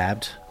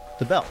grabbed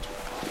the belt.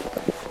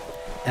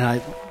 And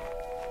I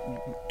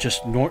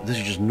this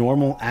is just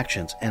normal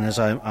actions. And as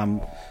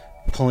I'm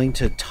pulling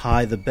to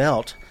tie the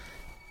belt,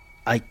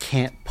 I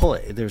can't pull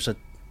it.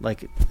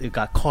 It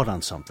got caught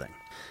on something.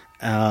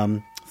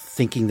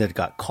 Thinking that it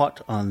got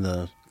caught on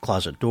the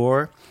closet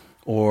door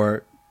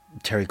or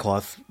terry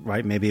cloth,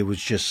 right? Maybe it was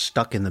just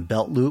stuck in the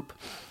belt loop.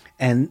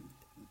 And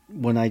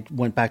when I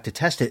went back to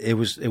test it, it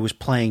was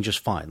playing just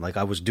fine. Like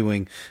I was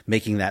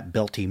making that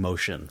belty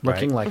motion.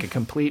 Looking right? like a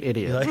complete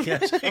idiot. Like,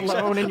 yes,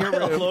 Alone in your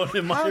room. Alone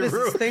in my How does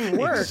room. this thing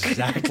work?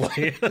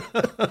 Exactly.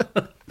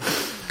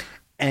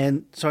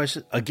 And so I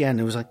said, again,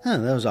 it was like, that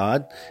was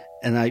odd.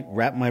 And I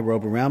wrapped my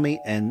robe around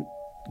me and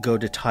go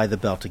to tie the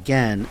belt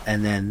again.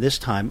 And then this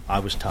time I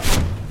was tough.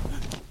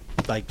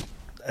 Like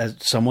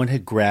someone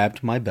had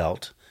grabbed my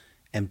belt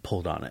and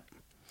pulled on it.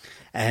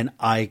 And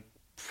I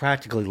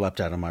practically leapt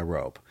out of my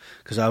robe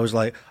because I was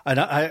like,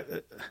 I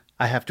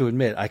have to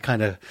admit, I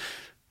kind of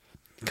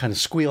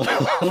squealed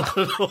a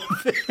little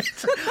bit.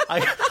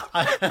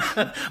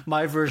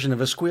 My version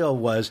of a squeal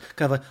was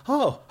kind of like,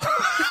 oh,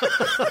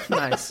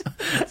 Nice.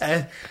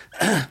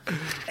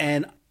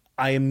 and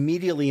I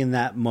immediately in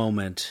that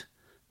moment,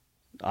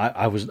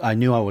 I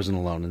knew I wasn't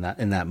alone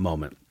in that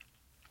moment.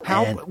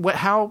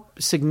 How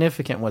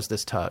significant was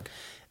this tug?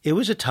 It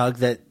was a tug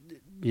that,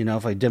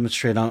 if I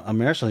demonstrate on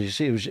Marisol, you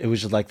see, it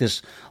was like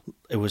this.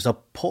 It was a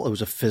pull. It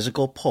was a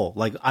physical pull.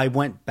 Like I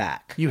went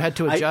back. You had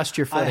to adjust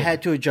your footing. I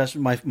had to adjust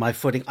my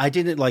footing. I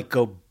didn't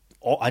go.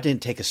 I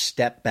didn't take a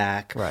step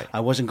back. Right.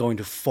 I wasn't going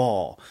to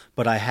fall,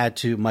 but I had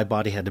to. My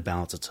body had to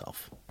balance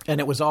itself.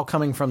 And it was all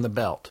coming from the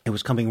belt. It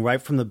was coming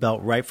right from the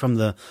belt, right from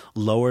the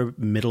lower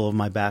middle of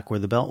my back where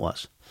the belt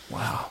was.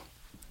 Wow.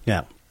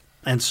 Yeah,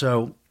 and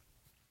so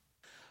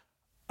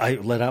I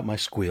let out my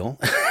squeal,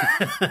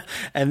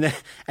 and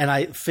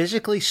I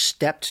physically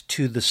stepped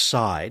to the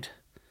side,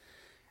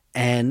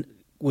 and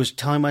was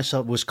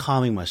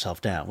calming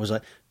myself down. Was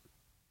like,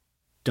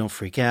 don't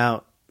freak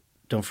out,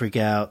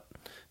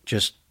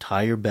 just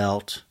tie your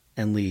belt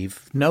and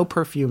leave. No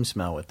perfume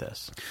smell with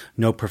this.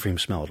 No perfume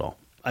smell at all.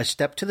 I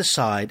stepped to the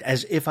side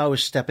as if I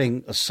was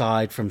stepping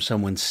aside from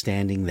someone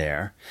standing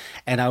there,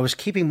 and I was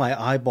keeping my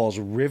eyeballs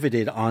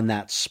riveted on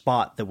that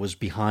spot that was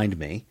behind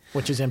me.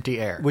 Which is empty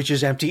air. Which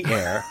is empty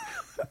air.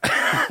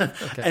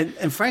 Okay.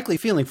 And frankly,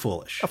 feeling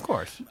foolish. Of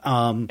course.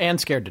 And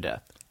scared to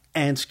death.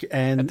 And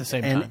at the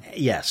same time.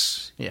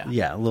 Yes.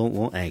 Yeah. A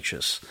little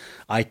anxious.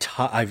 I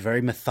very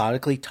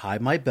methodically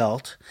tied my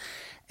belt,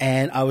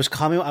 and I was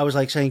calming. I was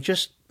like saying,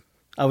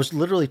 I was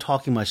literally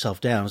talking myself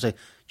down. I was like,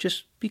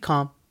 just be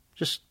calm.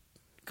 Just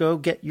go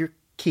get your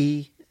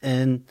key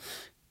and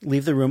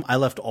leave the room. I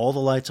left all the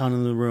lights on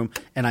in the room,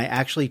 and I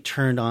actually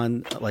turned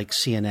on like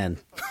CNN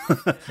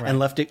and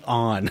left it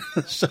on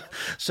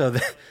so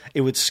that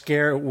it would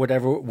scare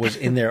whatever was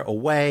in there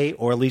away,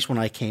 or at least when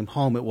I came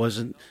home,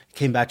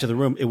 came back to the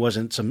room, it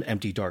wasn't some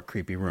empty, dark,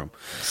 creepy room.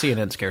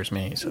 CNN scares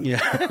me. So.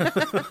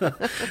 Yeah.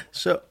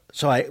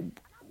 So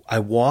I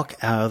walk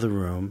out of the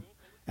room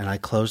and I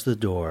close the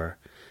door,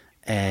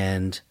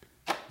 and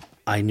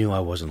I knew I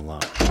wasn't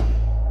alone.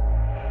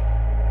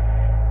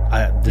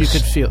 You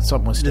could feel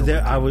something was still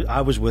there.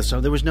 I was with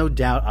some. There was no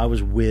doubt I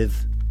was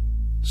with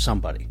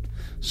somebody.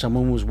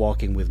 Someone was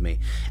walking with me,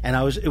 and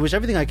it was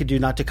everything I could do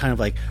not to kind of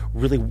like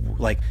really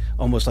like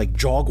almost like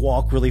jog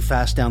walk really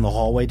fast down the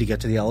hallway to get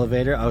to the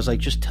elevator. I was like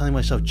just telling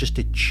myself just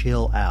to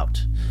chill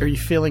out. Are you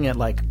feeling it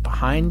like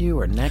behind you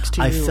or next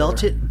to you? I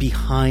felt it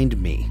behind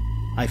me.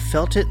 I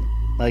felt it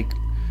like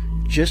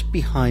just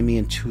behind me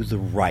and to the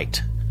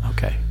right.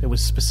 Okay. It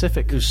was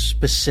specific. It was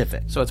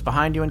specific. So it's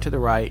behind you and to the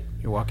right.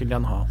 You're walking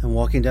down the hall. I'm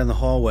walking down the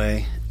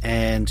hallway,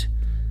 and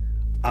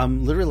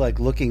I'm literally like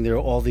looking. There are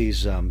all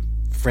these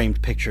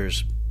framed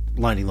pictures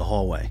lining the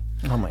hallway.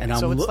 Oh my! And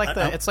so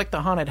it's like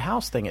the haunted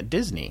house thing at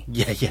Disney.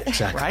 Yeah,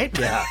 exactly. Right?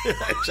 Yeah,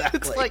 exactly.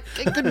 It's like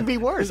it couldn't be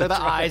worse. The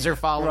eyes are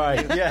following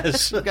you.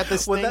 Yes, you've got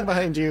this thing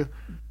behind you.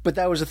 But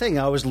that was the thing.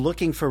 I was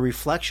looking for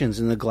reflections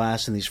in the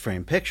glass in these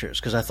framed pictures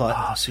because I thought,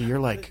 oh, so you're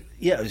like,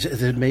 yeah,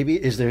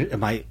 is there?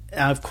 Am I?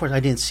 Of course, I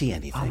didn't see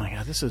anything. Oh my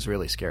god, this is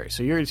really scary.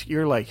 So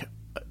you're like,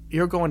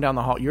 you're going down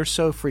the hall. You're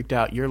so freaked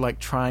out. You're like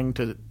trying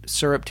to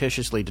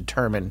surreptitiously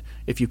determine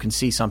if you can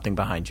see something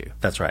behind you.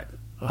 That's right.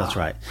 That's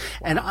right. Wow.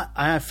 And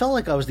I felt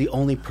like I was the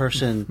only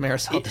person.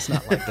 Marisol does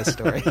not like this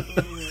story.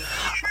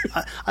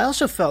 I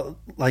also felt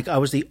like I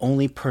was the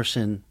only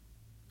person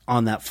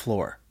on that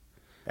floor.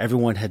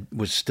 Everyone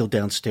was still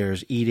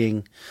downstairs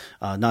eating,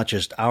 not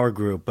just our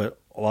group, but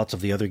lots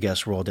of the other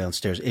guests were all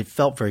downstairs. It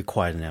felt very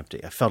quiet and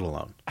empty. I felt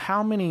alone.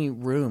 How many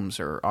rooms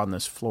are on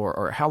this floor,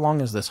 or how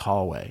long is this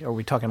hallway? Are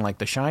we talking like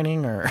The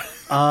Shining, or?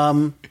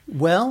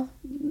 Well,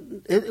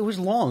 it was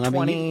long.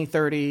 20,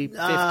 30,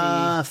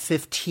 50?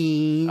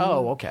 15.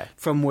 Oh, okay.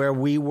 From where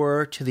we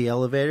were to the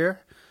elevator,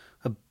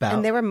 about.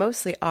 And they were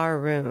mostly our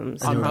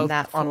rooms on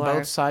that floor. On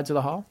both sides of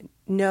the hall?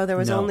 No, there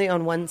was only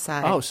on one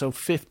side. Oh, so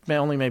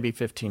only maybe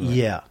 15 rooms.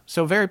 Yeah.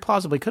 So very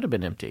plausibly could have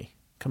been empty.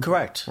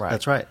 Correct. Right.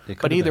 That's right.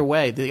 But either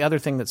way, the other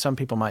thing that some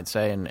people might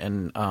say,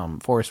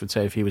 and Forrest would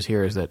say if he was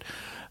here, is that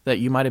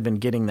you might have been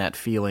getting that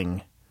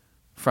feeling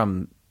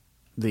from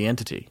the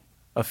entity,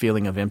 a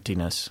feeling of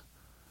emptiness.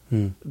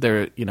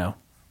 There, we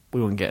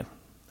wouldn't get.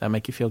 That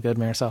make you feel good,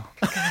 Marisol?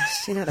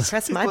 Gosh, to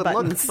press my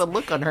buttons. The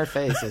look on her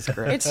face is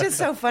great. It's just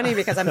so funny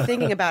because I'm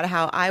thinking about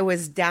how I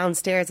was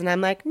downstairs and I'm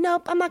like,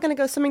 nope, I'm not going to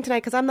go swimming tonight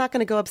because I'm not going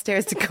to go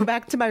upstairs to go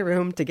back to my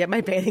room to get my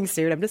bathing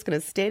suit. I'm just going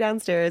to stay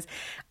downstairs.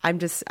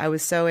 I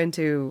was so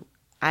into,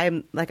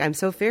 I'm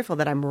so fearful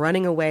that I'm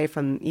running away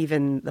from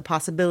even the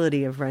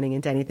possibility of running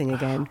into anything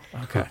again.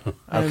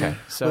 Okay.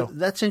 So well,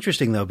 that's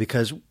interesting though,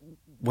 because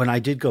when I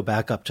did go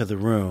back up to the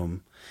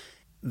room,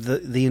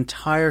 the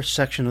entire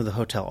section of the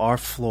hotel, our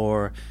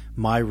floor,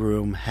 my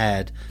room,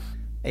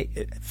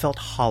 it felt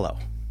hollow.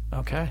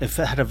 Okay. It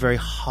had a very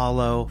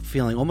hollow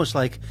feeling, almost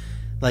like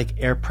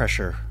air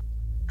pressure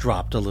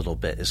dropped a little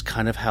bit is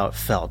kind of how it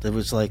felt. It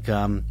was like,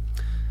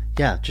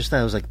 just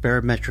that it was like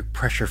barometric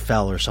pressure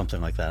fell or something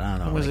like that. I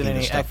don't know. Was it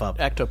any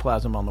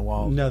ectoplasm on the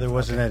wall? No, there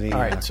wasn't any. All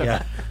right.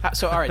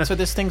 So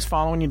this thing's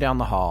following you down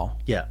the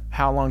hall. Yeah.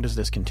 How long does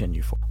this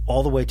continue for?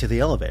 All the way to the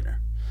elevator.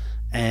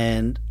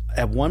 And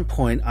at one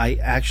point, I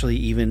actually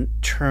even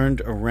turned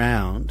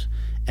around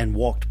and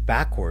walked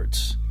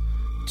backwards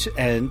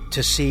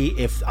to see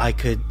if I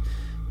could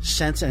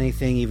sense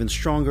anything even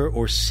stronger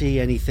or see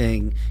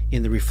anything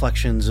in the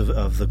reflections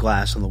of the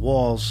glass on the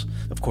walls.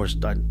 Of course,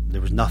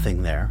 there was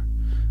nothing there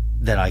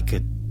that I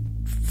could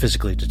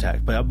physically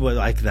detect, but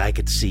I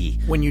could see.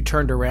 When you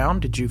turned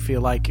around, did you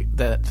feel like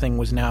that thing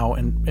was now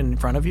in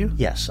front of you?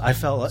 Yes, I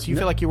felt like... So you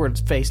feel like you were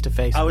face to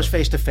face? I was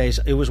face to face.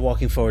 It was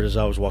walking forward as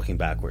I was walking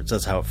backwards.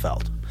 That's how it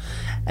felt.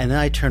 And then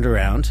I turned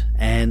around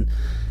and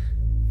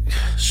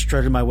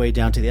strutted my way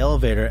down to the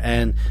elevator,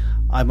 and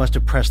I must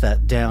have pressed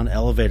that down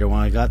elevator when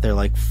I got there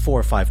like 4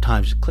 or 5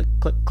 times. Click,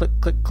 click, click,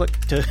 click, click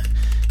to,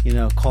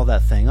 call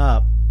that thing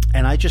up.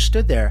 And I just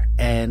stood there,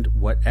 and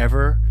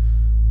whatever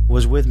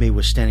was with me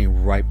was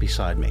standing right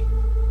beside me,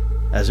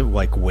 as it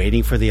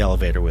waiting for the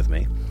elevator with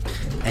me.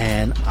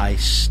 And I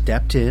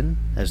stepped in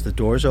as the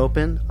doors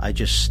opened. I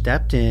just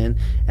stepped in,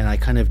 and I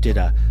kind of did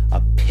a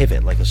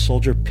pivot, like a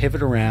soldier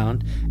pivot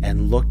around,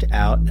 and looked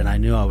out. And I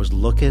knew I was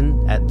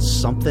looking at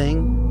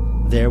something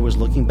there was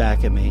looking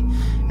back at me.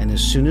 And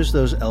as soon as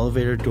those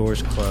elevator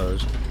doors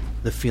closed,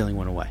 the feeling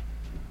went away.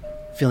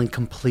 Feeling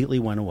completely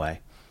went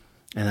away.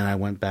 And then I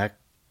went back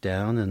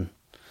down and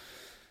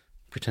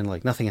pretend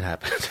like nothing had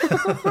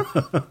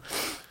happened.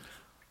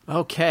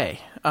 Okay.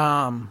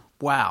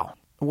 Wow.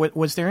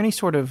 Was there any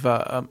sort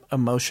of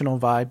emotional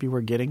vibe you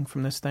were getting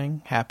from this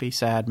thing? Happy,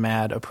 sad,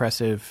 mad,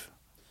 oppressive,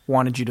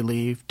 wanted you to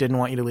leave, didn't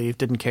want you to leave,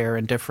 didn't care,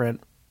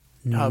 indifferent?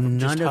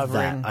 None of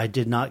that. I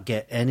did not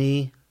get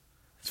any.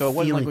 So it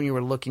wasn't like when you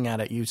were looking at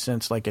it, you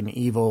sensed like an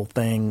evil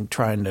thing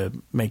trying to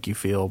make you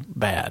feel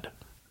bad?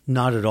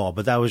 Not at all,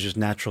 but that was just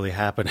naturally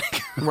happening.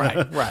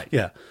 Right.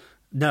 Yeah.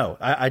 No,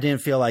 I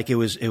didn't feel like it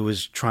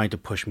was trying to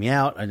push me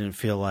out. I didn't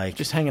feel like...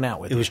 Just hanging out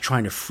with you. It was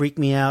trying to freak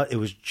me out. It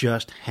was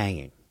just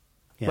hanging.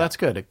 Yeah. Well, that's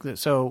good.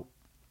 So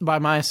by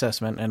my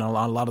assessment, and a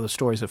lot of the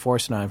stories that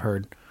Forrest and I have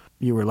heard,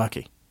 you were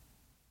lucky.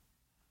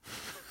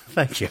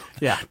 Thank you.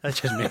 Yeah. That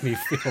just made me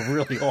feel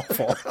really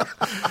awful.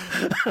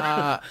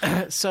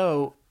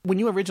 So When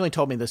you originally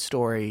told me this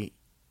story,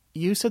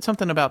 you said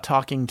something about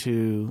talking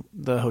to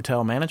the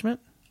hotel management?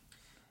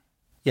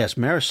 Yes,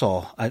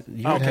 Marisol.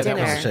 You had that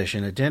dinner.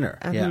 conversation at dinner.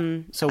 Yeah.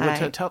 So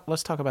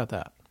let's talk about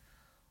that.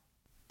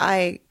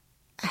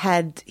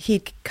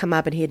 He'd come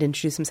up and he had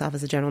introduced himself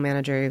as a general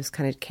manager. He was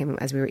kind of came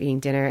as we were eating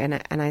dinner,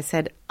 and I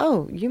said,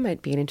 "Oh, you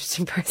might be an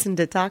interesting person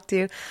to talk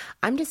to.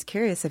 I'm just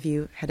curious if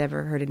you had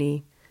ever heard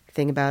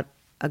anything about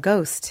a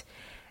ghost."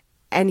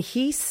 And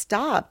he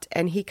stopped,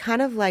 and he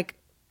kind of like,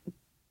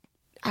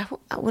 I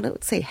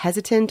wouldn't say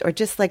hesitant, or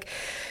just like,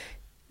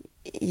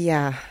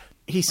 yeah.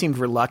 He seemed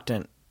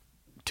reluctant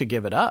to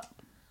give it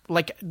up.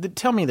 Like,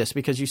 tell me this,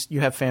 because you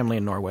have family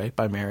in Norway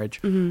by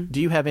marriage. Mm-hmm.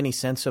 Do you have any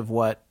sense of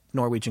what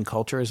Norwegian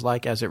culture is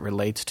like as it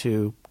relates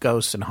to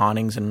ghosts and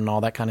hauntings and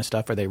all that kind of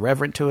stuff? Are they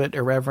reverent to it,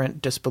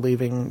 irreverent,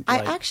 disbelieving? I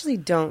actually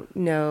don't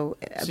know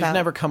about... So it's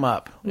never come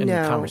up in the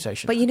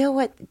conversation. But you know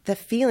what? The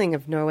feeling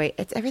of Norway,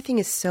 everything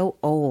is so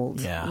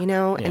old, you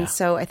know? Yeah. And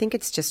so I think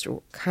it's just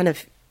kind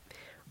of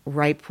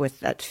ripe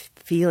with that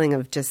feeling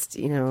of just,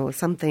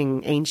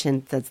 something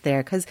ancient that's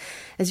there. Because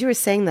as you were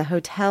saying, the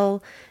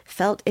hotel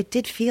it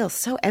did feel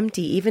so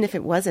empty, even if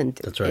it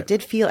wasn't. That's right. It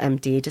did feel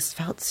empty. It just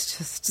felt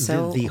just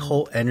so... The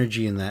whole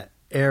energy in that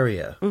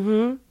area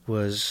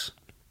was,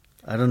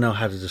 I don't know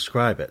how to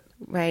describe it.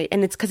 Right.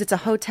 And it's because it's a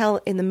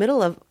hotel in the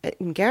middle of...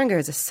 Geiranger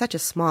is such a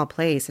small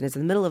place, and it's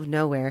in the middle of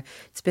nowhere.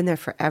 It's been there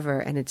forever,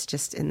 and it's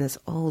just in this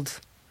old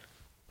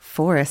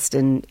forest.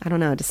 And I don't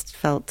know,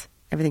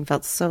 everything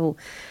felt so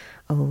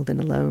old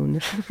and alone.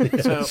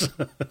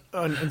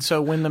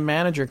 So when the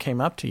manager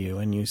came up to you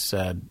and you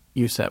said,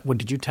 what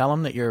did you tell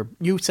him that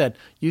you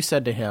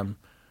said to him,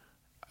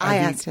 I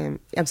asked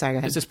him, I'm sorry, go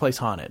ahead. Is this place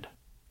haunted?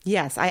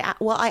 Yes. I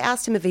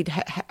asked him if he'd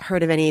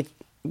heard of any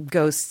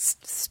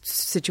ghost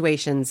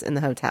situations in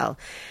the hotel.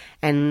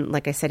 And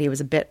like I said, he was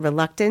a bit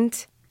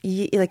reluctant.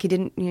 He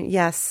didn't,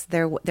 yes,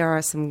 there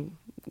are some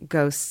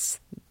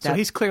ghosts. So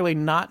he's clearly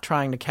not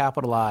trying to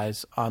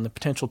capitalize on the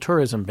potential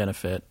tourism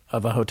benefit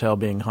of a hotel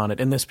being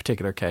haunted in this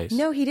particular case.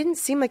 No, he didn't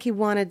seem like he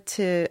wanted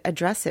to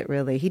address it,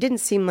 really. He didn't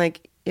seem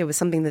like it was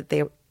something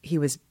that he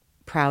was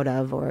proud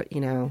of, or,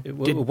 It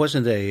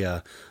wasn't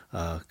a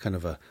kind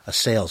of a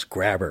sales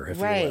grabber, if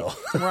you will.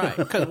 Right.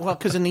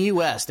 Because in the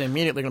U.S., they're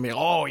immediately going to be,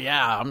 oh,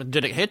 yeah,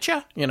 did it hit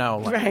you?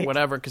 Right.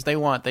 Whatever, because they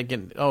go on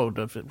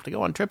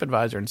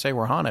TripAdvisor and say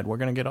we're haunted, we're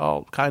going to get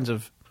all kinds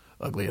of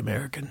ugly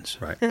Americans.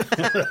 Right.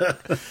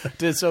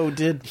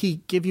 Did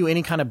he give you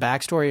any kind of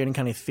backstory, any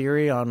kind of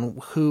theory on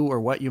who or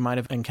what you might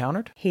have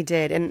encountered? He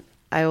did, and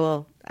I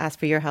will ask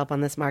for your help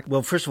on this, Mark.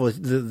 Well, first of all,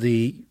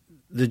 the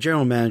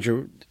general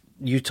manager,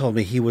 you told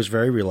me he was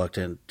very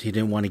reluctant. He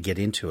didn't want to get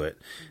into it.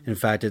 In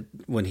fact,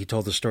 when he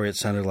told the story, it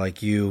sounded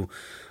like it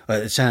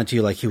sounded to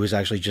you like he was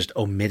actually just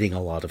omitting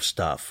a lot of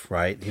stuff,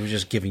 right? He was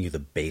just giving you the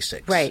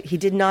basics. Right. He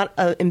did not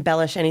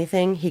embellish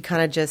anything. He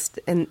kind of just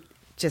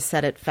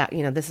said it,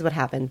 this is what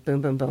happened, boom,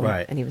 boom, boom,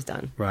 right. And he was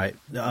done. Right.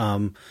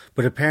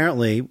 But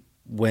apparently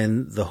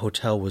when the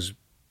hotel was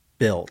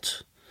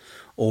built,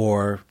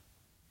 or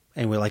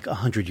anyway, like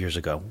 100 years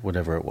ago,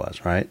 whatever it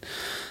was, right,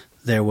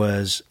 there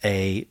was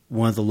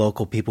one of the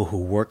local people who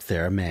worked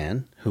there, a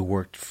man who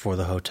worked for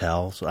the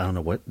hotel, so I don't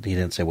know he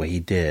didn't say what he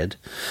did,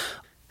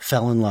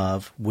 fell in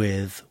love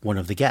with one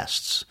of the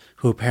guests,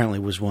 who apparently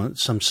was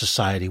some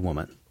society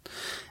woman.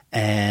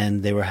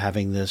 And they were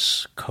having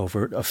this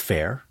covert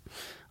affair.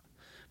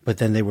 But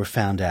then they were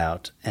found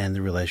out, and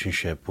the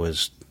relationship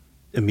was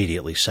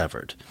immediately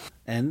severed.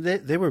 And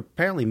they were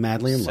apparently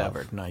madly in love.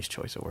 Severed. Nice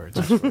choice of words.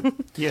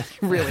 Yeah,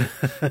 really.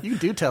 You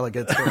do tell a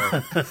good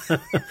story.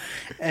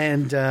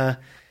 And the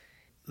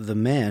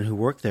man who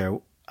worked there,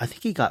 I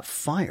think he got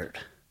fired.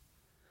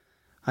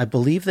 I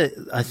think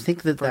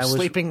that was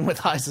sleeping with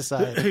high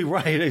society.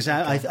 Right,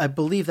 exactly. Okay. I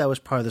believe that was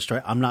part of the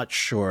story. I'm not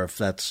sure if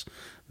that's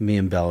me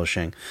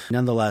embellishing.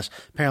 Nonetheless,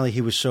 apparently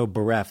he was so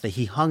bereft that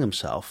he hung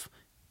himself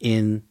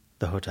in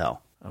the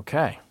hotel.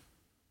 Okay.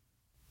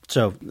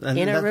 So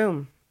in a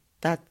room.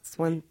 That's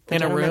when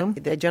in a room.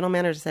 The general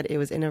manager said it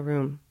was in a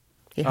room.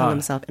 He hung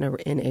himself in a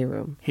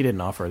room. He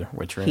didn't offer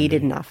which room. He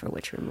didn't offer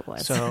which room it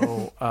was.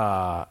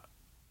 So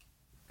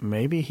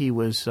maybe he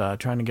was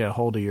trying to get a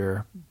hold of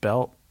your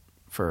belt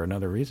for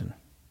another reason.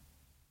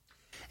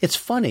 It's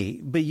funny,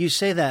 but you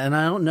say that, and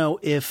I don't know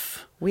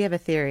if we have a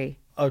theory.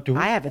 Oh, do we?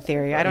 I have a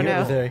theory. I don't know.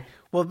 Have a theory?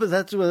 Well, but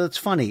that's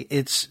funny.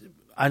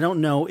 I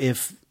don't know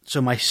if.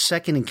 So my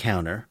second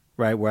encounter,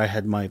 right, where I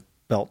had my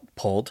belt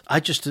pulled, I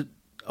just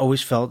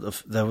always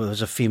felt there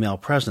was a female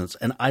presence.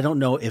 And I don't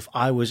know if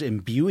I was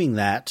imbuing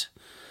that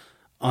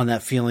on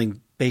that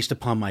feeling based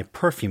upon my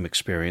perfume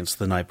experience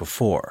the night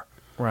before.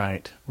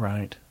 Right.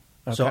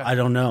 Okay. So I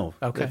don't know.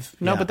 Okay.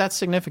 But that's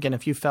significant.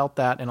 If you felt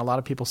that, and a lot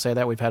of people say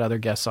that, we've had other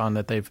guests on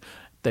that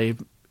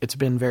it's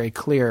been very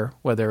clear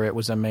whether it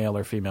was a male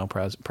or female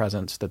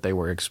presence that they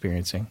were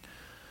experiencing.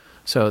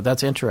 So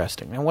that's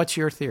interesting. And what's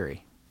your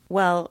theory?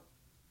 Well,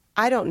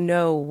 I don't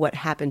know what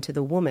happened to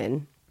the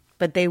woman,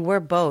 but they were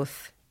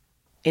both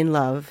in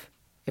love.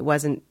 It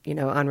wasn't,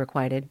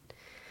 unrequited.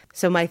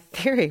 So my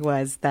theory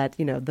was that,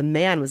 the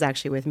man was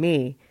actually with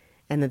me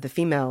and that the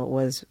female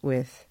was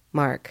with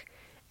mark.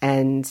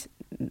 And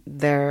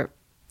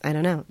I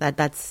don't know,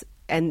 that's,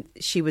 and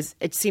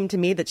it seemed to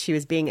me that she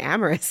was being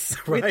amorous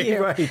with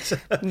you. Right.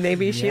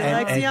 Maybe she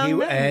likes young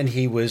men. And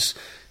he was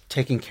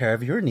taking care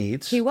of your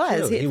needs. He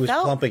was. He was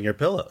plumping your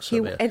pillows.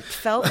 It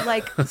felt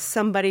like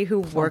somebody who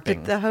worked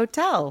at the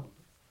hotel.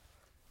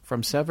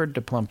 From severed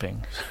to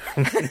plumping.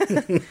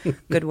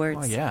 Good words.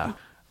 Oh, yeah.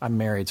 I'm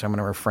married, so I'm going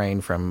to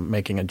refrain from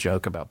making a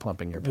joke about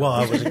plumping your pillows.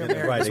 Well, I wasn't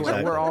going to. Right,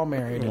 exactly. We're all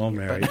married. We're all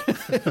married.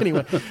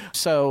 Anyway,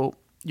 so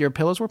your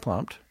pillows were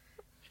plumped.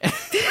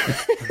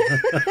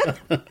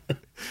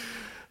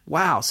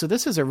 Wow, so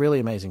this is a really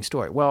amazing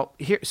story. Well,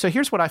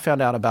 here's what I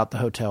found out about the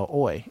Hotel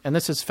Oi, and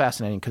this is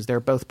fascinating because they're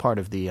both part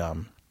of the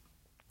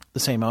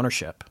same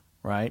ownership,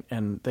 right?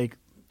 And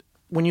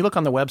when you look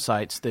on the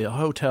websites, the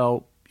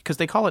hotel, because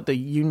they call it the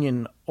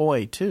Union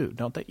Oi too,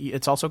 don't they?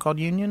 It's also called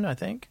Union, I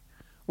think.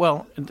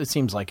 Well, it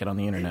seems like it on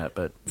the internet,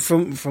 but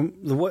from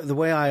the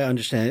way I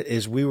understand it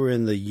is, we were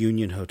in the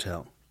Union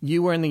Hotel.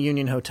 You were in the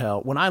Union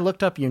Hotel. When I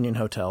looked up Union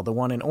Hotel, the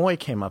one in Oi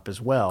came up as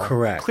well.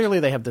 Correct.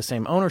 Clearly, they have the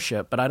same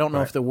ownership, but I don't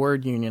know if the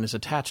word Union is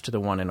attached to the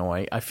one in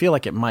Oi. I feel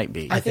like it might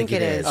be. I think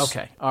it is.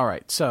 Okay. All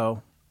right.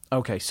 So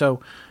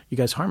you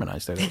guys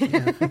harmonized there.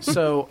 Yeah.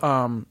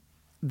 So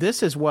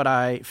this is what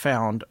I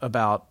found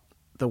about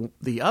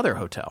the other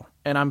hotel.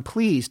 And I'm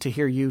pleased to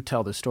hear you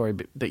tell the story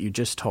that you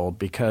just told,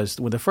 because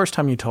the first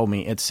time you told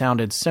me, it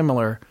sounded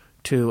similar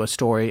to a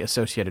story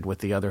associated with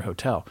the other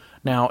hotel.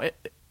 Now,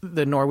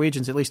 the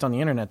Norwegians, at least on the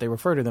internet, they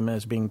refer to them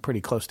as being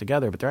pretty close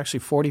together, but they're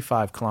actually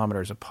 45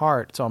 kilometers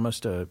apart. It's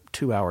almost a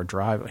 2-hour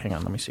drive. Hang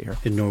on, let me see here.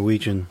 In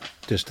Norwegian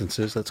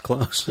distances, that's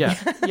close.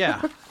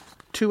 Yeah.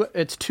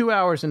 It's 2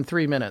 hours and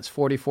 3 minutes,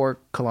 44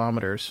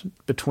 kilometers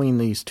between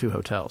these two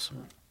hotels,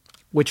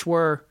 which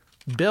were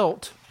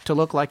built to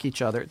look like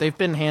each other. They've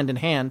been hand in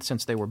hand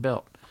since they were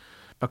built.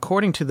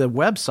 According to the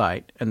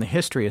website and the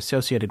history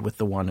associated with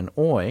the one in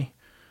Oi,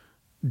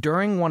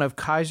 during one of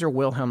Kaiser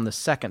Wilhelm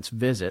II's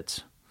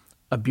visits,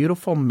 a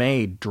beautiful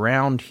maid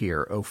drowned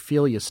here,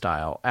 Ophelia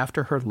style,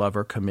 after her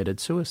lover committed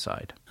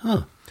suicide.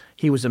 Huh.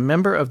 He was a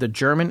member of the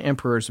German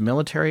emperor's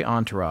military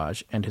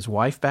entourage, and his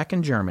wife back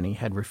in Germany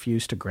had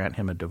refused to grant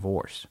him a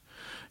divorce.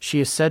 She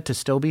is said to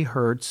still be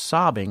heard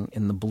sobbing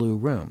in the Blue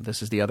Room.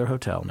 This is the other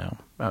hotel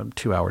now,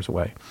 2 hours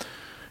away.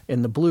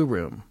 In the Blue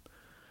Room.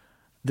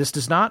 This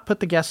does not put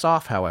the guests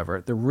off,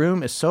 however. The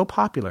room is so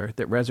popular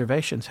that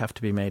reservations have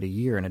to be made a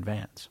year in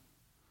advance.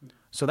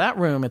 So that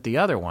room at the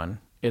other one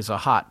is a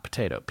hot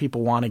potato.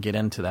 People want to get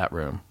into that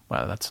room.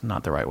 Well, that's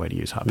not the right way to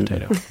use hot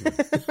potato.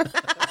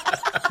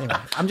 Anyway,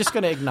 I'm just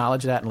going to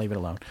acknowledge that and leave it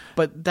alone.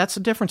 But that's a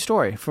different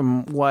story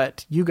from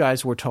what you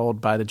guys were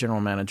told by the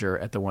general manager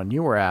at the one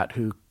you were at,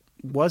 who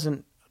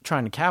wasn't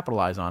trying to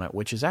capitalize on it,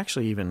 which is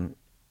actually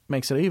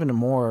makes it even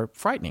more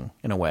frightening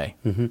in a way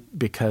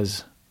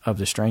because of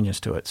the strangeness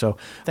to it. So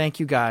thank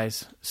you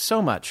guys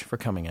so much for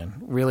coming in.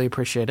 Really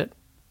appreciate it.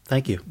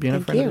 Thank you. Being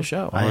a friend of the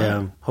show.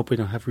 I hope we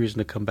don't have reason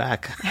to come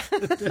back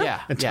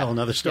and tell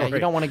another story. Yeah,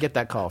 you don't want to get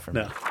that call from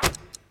me.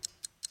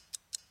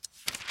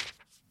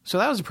 So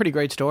that was a pretty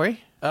great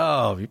story.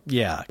 Oh,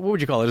 yeah. What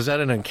would you call it? Is that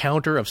an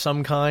encounter of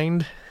some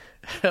kind?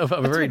 Of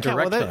a very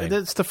direct kind?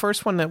 That's the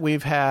first one that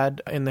we've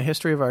had in the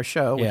history of our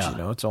show, which,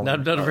 it's only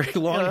not a very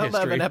long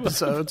history. 11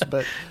 episodes,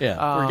 but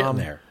we're getting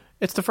there.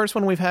 It's the first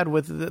one we've had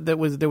there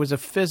was a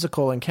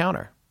physical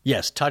encounter.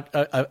 Yes,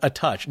 a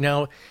touch.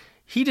 Now,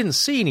 he didn't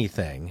see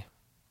anything.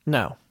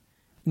 No.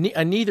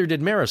 Neither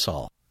did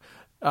Marisol.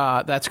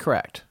 That's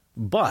correct.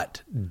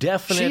 But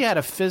definitely, she had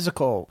a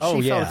physical.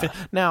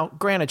 Now,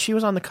 granted, she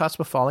was on the cusp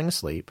of falling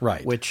asleep.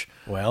 Right. Which,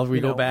 we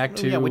go back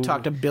to. Yeah, we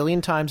talked a billion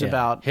times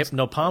about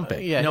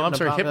hypnopompic.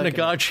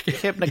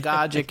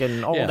 Hypnagogic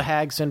and old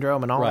hag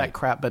syndrome and all that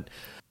crap. But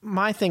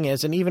my thing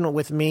is, and even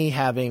with me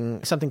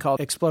having something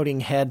called exploding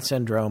head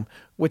syndrome,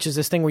 which is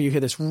this thing where you hear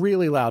this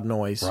really loud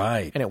noise,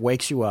 right, and it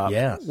wakes you up.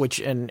 Yeah.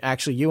 And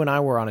actually, you and I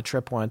were on a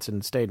trip once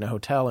and stayed in a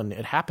hotel, and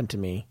it happened to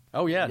me.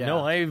 Oh yeah.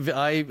 No,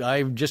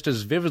 I just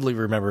as vividly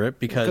remember it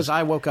because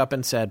I woke up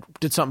and said,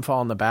 "Did something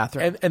fall in the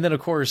bathroom?" And then of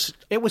course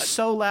it was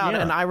so loud,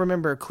 and I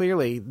remember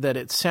clearly that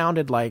it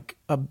sounded like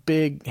a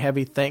big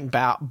heavy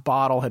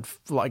bottle had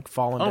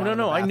fallen. Oh down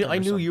no! I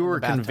knew you were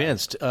bathtub.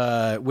 Convinced,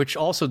 which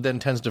also then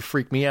tends to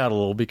freak me out a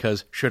little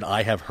because should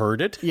I have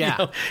heard it?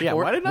 Yeah,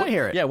 why didn't I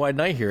hear it? Yeah, why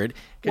didn't I hear it?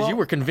 Because you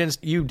were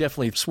convinced. You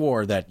definitely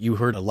swore that you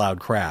heard a loud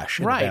crash.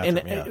 In right,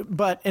 the bathroom,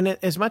 but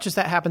as much as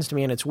that happens to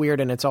me, and it's weird,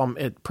 and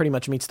it pretty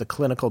much meets the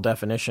clinical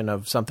definition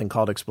of something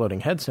called exploding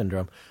head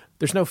syndrome.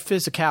 There's no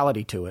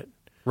physicality to it.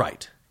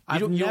 Right.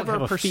 I've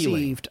never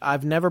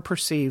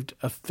perceived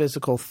a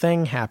physical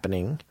thing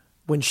happening.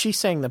 When she's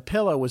saying the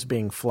pillow was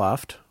being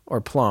fluffed or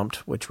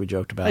plumped, which we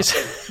joked about,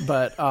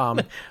 but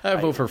I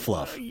vote for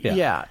fluff.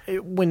 Yeah.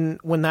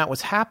 When that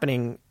was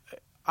happening,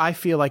 I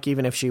feel like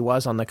even if she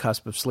was on the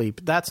cusp of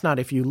sleep, that's not.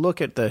 If you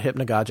look at the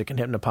hypnagogic and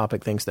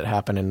hypnopompic things that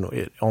happen,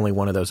 and only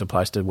one of those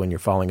applies to when you're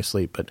falling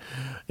asleep. But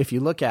if you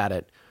look at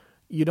it,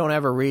 you don't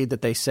ever read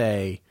that they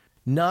say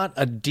not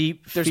a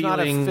deep. There's not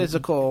a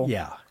physical.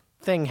 Yeah.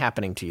 thing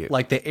happening to you.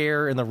 Like the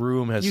air in the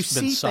room has you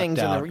been see sucked things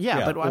out. in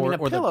the but I mean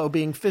a pillow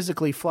being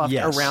physically fluffed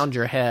around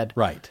your head.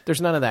 Right.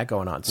 There's none of that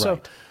going on.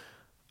 So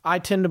I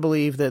tend to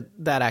believe that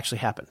actually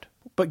happened.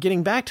 But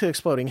getting back to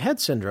exploding head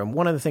syndrome,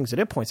 one of the things that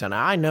it points out,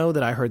 I know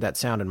that I heard that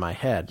sound in my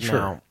head. Sure.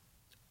 Now,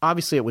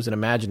 obviously it was an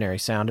imaginary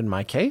sound in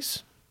my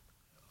case,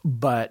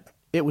 but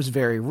it was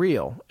very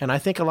real. And I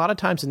think a lot of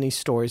times in these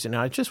stories, and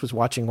I just was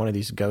watching one of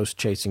these ghost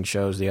chasing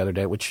shows the other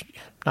day, which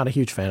not a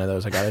huge fan of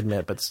those, I got to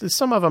admit, but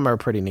some of them are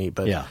pretty neat.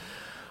 But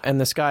and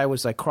this guy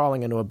was like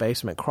crawling into a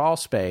basement crawl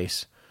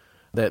space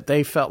that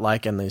they felt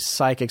like, and the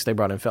psychics they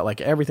brought in felt like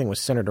everything was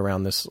centered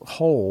around this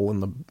hole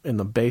in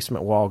the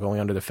basement wall going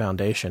under the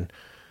foundation.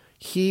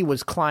 He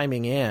was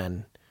climbing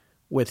in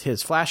with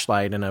his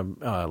flashlight and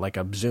a like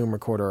a zoom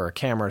recorder or a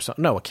camera or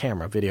something. No,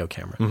 a video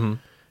camera. Mm-hmm.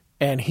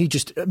 And he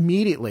just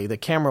immediately, their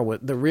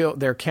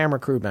camera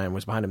crew man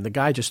was behind him. The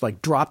guy just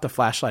like dropped the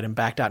flashlight and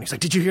backed out. And he's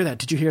like, "Did you hear that?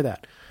 Did you hear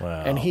that?"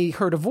 Wow. And he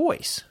heard a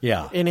voice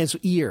in his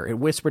ear. It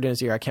whispered in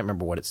his ear. I can't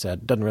remember what it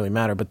said. Doesn't really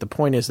matter. But the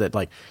point is that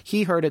like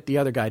he heard it, the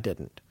other guy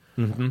didn't.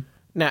 Mm-hmm.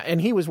 Now,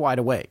 and he was wide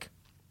awake.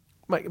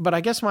 But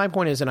I guess my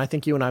point is, and I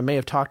think you and I may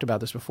have talked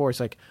about this before, it's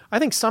like I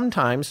think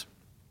sometimes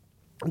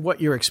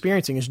what you're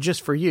experiencing is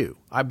just for you.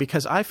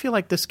 Because I feel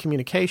like this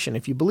communication,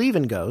 if you believe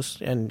in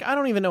ghosts, and I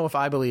don't even know if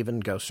I believe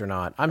in ghosts or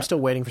not. I'm still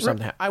waiting for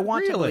something to happen. I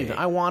want to believe it.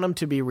 I want them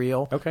to be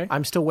real. Okay.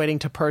 I'm still waiting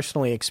to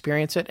personally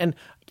experience it. And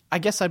I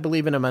guess I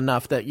believe in them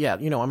enough that,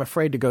 I'm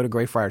afraid to go to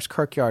Greyfriars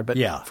Kirkyard. But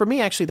for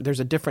me, actually, there's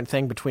a different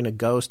thing between a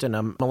ghost and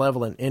a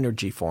malevolent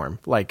energy form,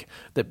 like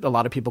that a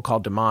lot of people call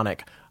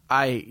demonic.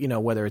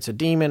 Whether it's a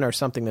demon or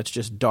something that's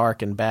just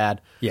dark and bad.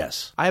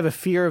 Yes. I have a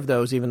fear of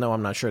those, even though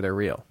I'm not sure they're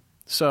real.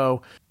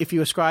 So if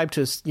you ascribe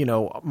to,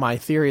 my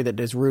theory that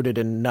is rooted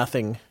in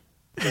nothing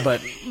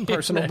but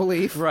personal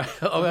belief. Right.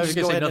 Oh, I was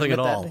going to say nothing at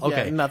all. That.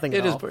 Okay. Yeah, nothing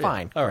at all.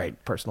 Fine. All right.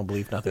 Personal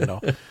belief, nothing at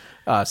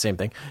all. Same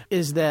thing.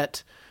 Is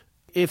that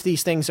if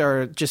these things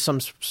are just some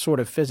sort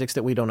of physics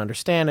that we don't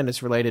understand and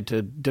it's related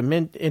to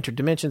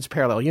interdimensions,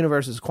 parallel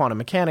universes, quantum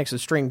mechanics,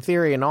 and string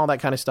theory and all that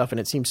kind of stuff, and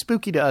it seems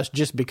spooky to us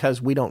just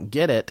because we don't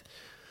get it,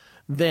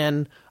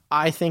 then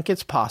I think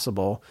it's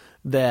possible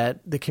that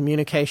the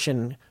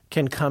communication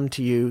can come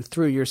to you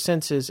through your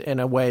senses in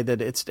a way that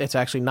it's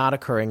actually not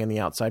occurring in the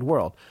outside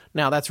world.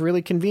 Now, that's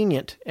really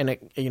convenient, and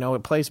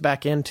it plays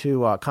back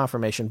into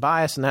confirmation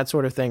bias and that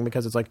sort of thing,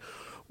 because it's like,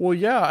 well,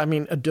 yeah, I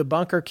mean, a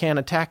debunker can't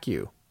attack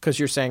you because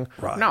you're saying,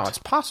 no, it's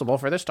possible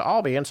for this to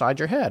all be inside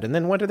your head. And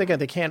then what do they get?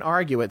 They can't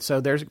argue it, so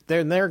they're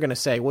going to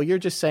say, well, you're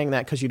just saying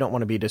that because you don't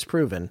want to be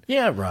disproven.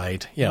 Yeah,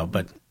 right. Yeah,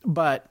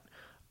 but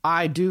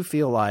I do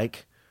feel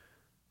like,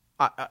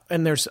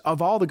 and there's, of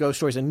all the ghost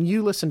stories, and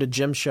you listen to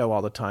Jim's show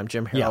all the time,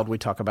 Jim Harold, we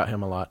talk about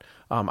him a lot.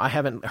 I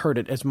haven't heard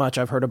it as much.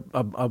 I've heard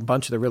a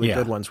bunch of the really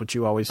good ones, which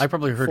you always I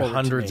probably heard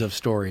hundreds of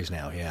stories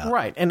now,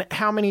 Right. And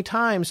how many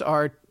times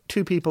are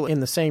two people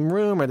in the same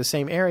room or the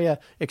same area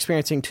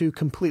experiencing two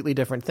completely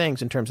different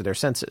things in terms of their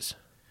senses?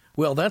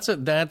 Well, that's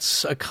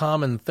a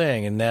common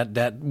thing, and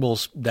that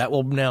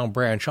will now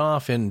branch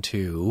off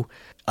into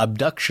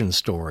abduction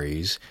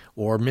stories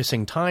or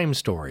missing time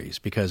stories,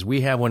 because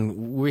we have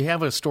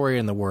a story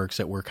in the works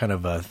that we're kind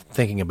of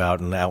thinking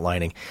about and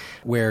outlining,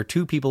 where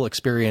two people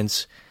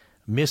experience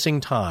missing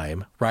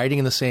time riding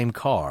in the same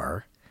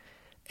car,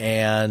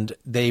 and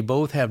they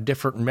both have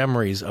different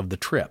memories of the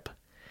trip.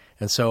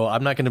 And so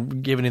I'm not going to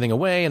give anything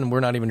away, and we're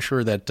not even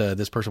sure that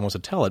this person wants to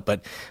tell it.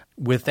 But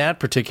with that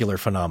particular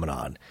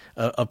phenomenon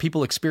of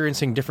people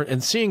experiencing different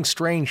and seeing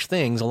strange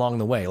things along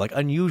the way, like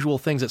unusual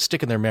things that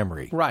stick in their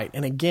memory. Right.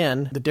 And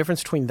again, the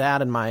difference between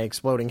that and my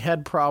exploding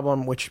head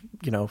problem, which,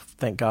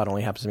 thank God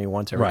only happens to me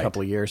once every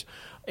couple of years.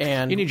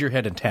 And you need your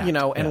head intact.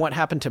 And what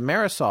happened to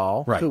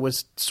Marisol, who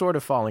was sort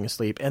of falling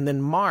asleep, and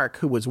then Mark,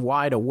 who was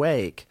wide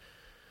awake,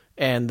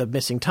 and the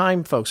missing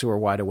time folks who are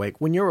wide awake.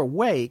 When you're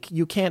awake,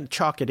 you can't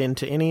chalk it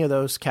into any of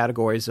those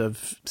categories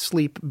of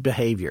sleep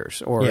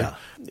behaviors or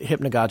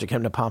hypnagogic,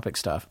 hypnopompic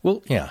stuff.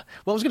 Well, yeah.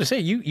 Well, I was going to say,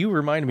 you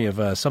reminded me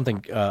of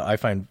something I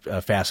find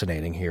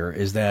fascinating here,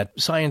 is that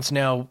science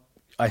now,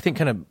 I think,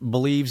 kind of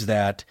believes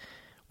that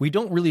we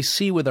don't really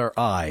see with our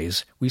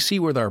eyes, we see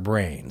with our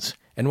brains.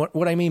 And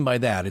what I mean by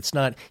that, it's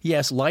not,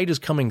 yes, light is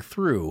coming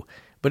through,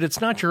 but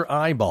it's not your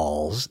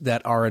eyeballs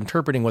that are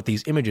interpreting what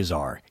these images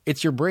are.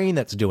 It's your brain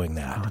that's doing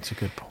that. Oh, that's a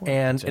good point.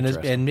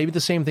 And maybe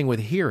the same thing with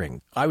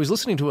hearing. I was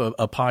listening to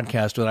a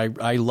podcast that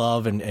I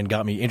love and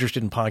got me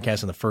interested in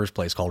podcasts in the first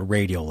place, called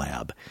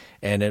Radiolab.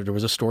 And there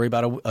was a story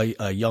about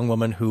a young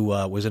woman who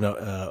was in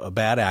a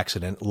bad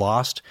accident,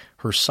 lost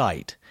her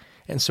sight.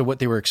 And so what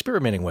they were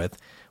experimenting with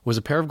was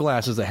a pair of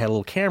glasses that had a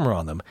little camera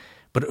on them,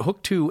 but it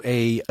hooked to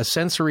a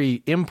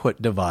sensory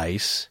input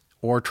device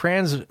or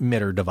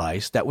transmitter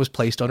device that was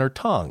placed on her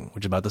tongue,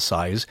 which is about the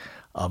size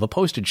of a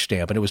postage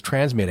stamp. And it was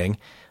transmitting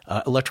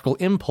electrical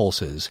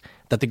impulses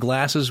that the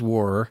glasses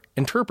were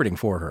interpreting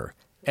for her.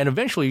 And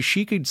eventually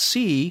she could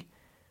see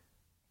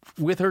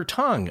with her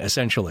tongue,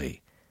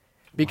 essentially.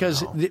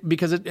 Because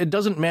it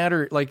doesn't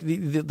matter, like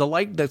the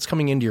light that's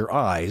coming into your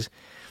eyes,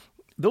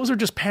 those are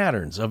just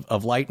patterns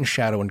of light and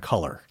shadow and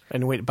color.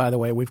 And by the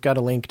way, we've got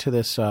a link to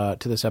this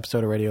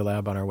episode of Radio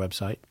Lab on our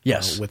website.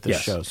 Yes, with this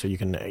show, so you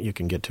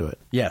can get to it.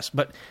 Yes,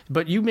 but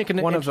you make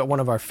one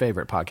of our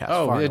favorite podcasts.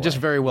 Oh, just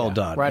very well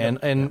done. Right,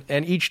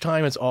 and each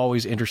time it's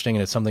always interesting,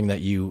 and it's something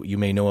that you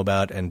may know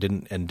about and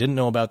didn't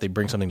know about. They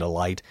bring something to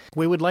light.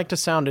 We would like to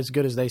sound as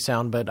good as they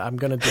sound, but I'm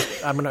gonna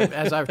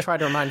as I've tried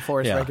to remind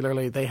Forrest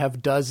regularly, they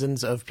have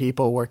dozens of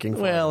people working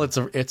for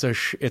them.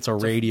 It's a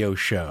radio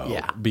show.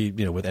 Yeah.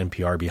 With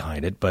NPR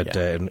behind it, but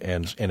and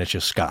it's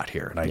just Scott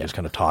here, and I just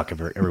kind of talk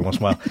every once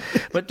in a while.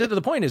 But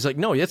the point is,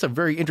 no, that's a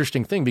very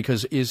interesting thing,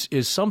 because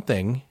is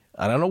something,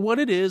 I don't know what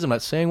it is, I'm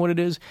not saying what it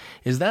is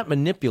that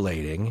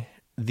manipulating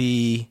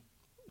the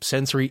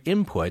sensory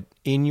input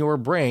in your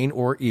brain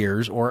or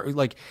ears, or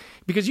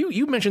because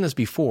you mentioned this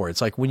before,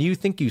 it's like when you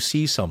think you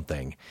see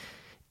something,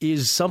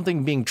 is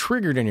something being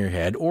triggered in your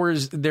head, or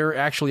is there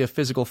actually a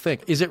physical thing?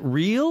 Is it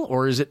real,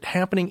 or is it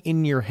happening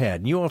in your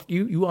head? You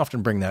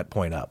often bring that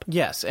point up.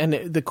 Yes, and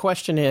the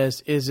question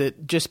is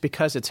it just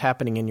because it's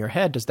happening in your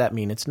head, does that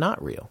mean it's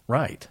not real?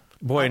 Right.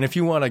 Boy, and if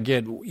you want to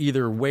get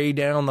either way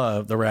down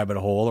the rabbit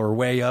hole or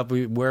way up,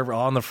 wherever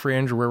on the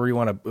fringe or wherever you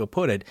want to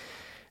put it,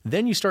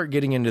 then you start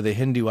getting into the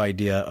Hindu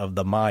idea of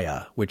the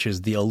Maya, which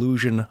is the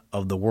illusion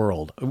of the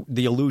world,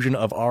 the illusion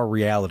of our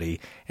reality,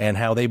 and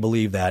how they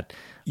believe that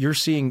you're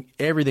seeing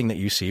everything that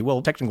you see.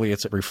 Well, technically,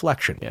 it's a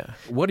reflection. Yeah.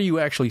 What are you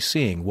actually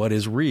seeing? What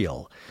is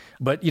real?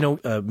 But,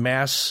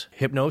 mass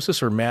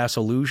hypnosis or mass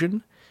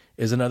illusion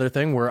is another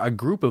thing where a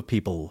group of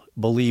people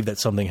believe that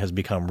something has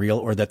become real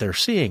or that they're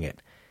seeing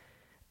it.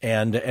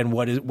 And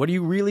what are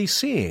you really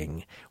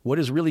seeing? What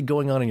is really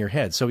going on in your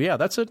head? So, yeah,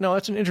 that's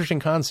an interesting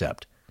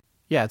concept.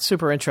 Yeah, it's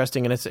super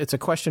interesting, and it's a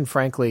question,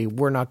 frankly,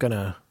 we're not going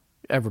to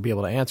ever be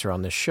able to answer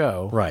on this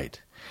show. Right.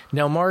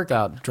 Now, Mark,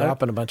 without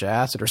dropping a bunch of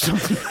acid or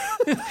something.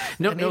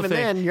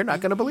 Then you're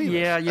not going to believe it.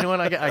 Yeah, you know what?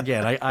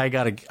 I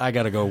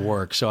gotta go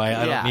work, so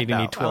I don't need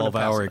any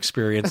 12-hour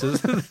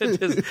experiences.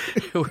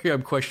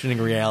 I'm questioning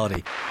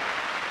reality.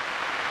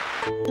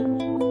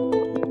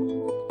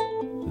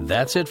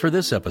 That's it for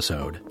this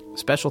episode.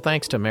 Special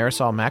thanks to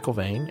Marisol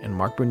McIlvaine and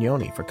Mark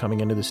Brugnoni for coming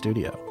into the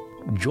studio.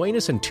 Join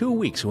us in 2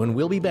 weeks when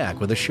we'll be back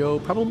with a show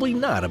probably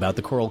not about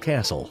the Coral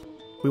Castle.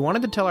 We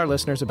wanted to tell our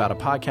listeners about a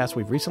podcast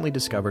we've recently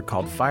discovered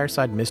called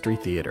Fireside Mystery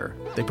Theater.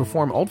 They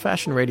perform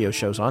old-fashioned radio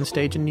shows on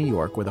stage in New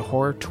York with a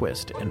horror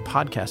twist and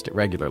podcast it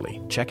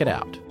regularly. Check it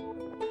out.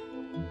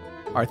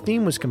 Our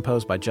theme was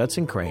composed by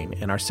Judson Crane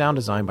and our sound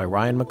design by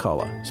Ryan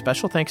McCullough.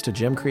 Special thanks to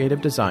Jim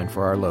Creative Design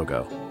for our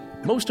logo.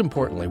 Most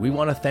importantly, we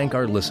want to thank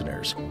our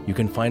listeners. You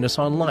can find us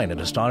online at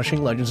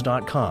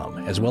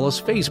astonishinglegends.com, as well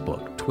as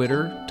Facebook,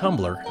 Twitter,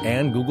 Tumblr,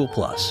 and Google+.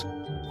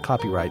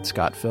 Copyright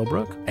Scott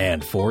Philbrook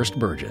and Forrest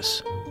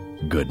Burgess.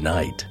 Good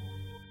night.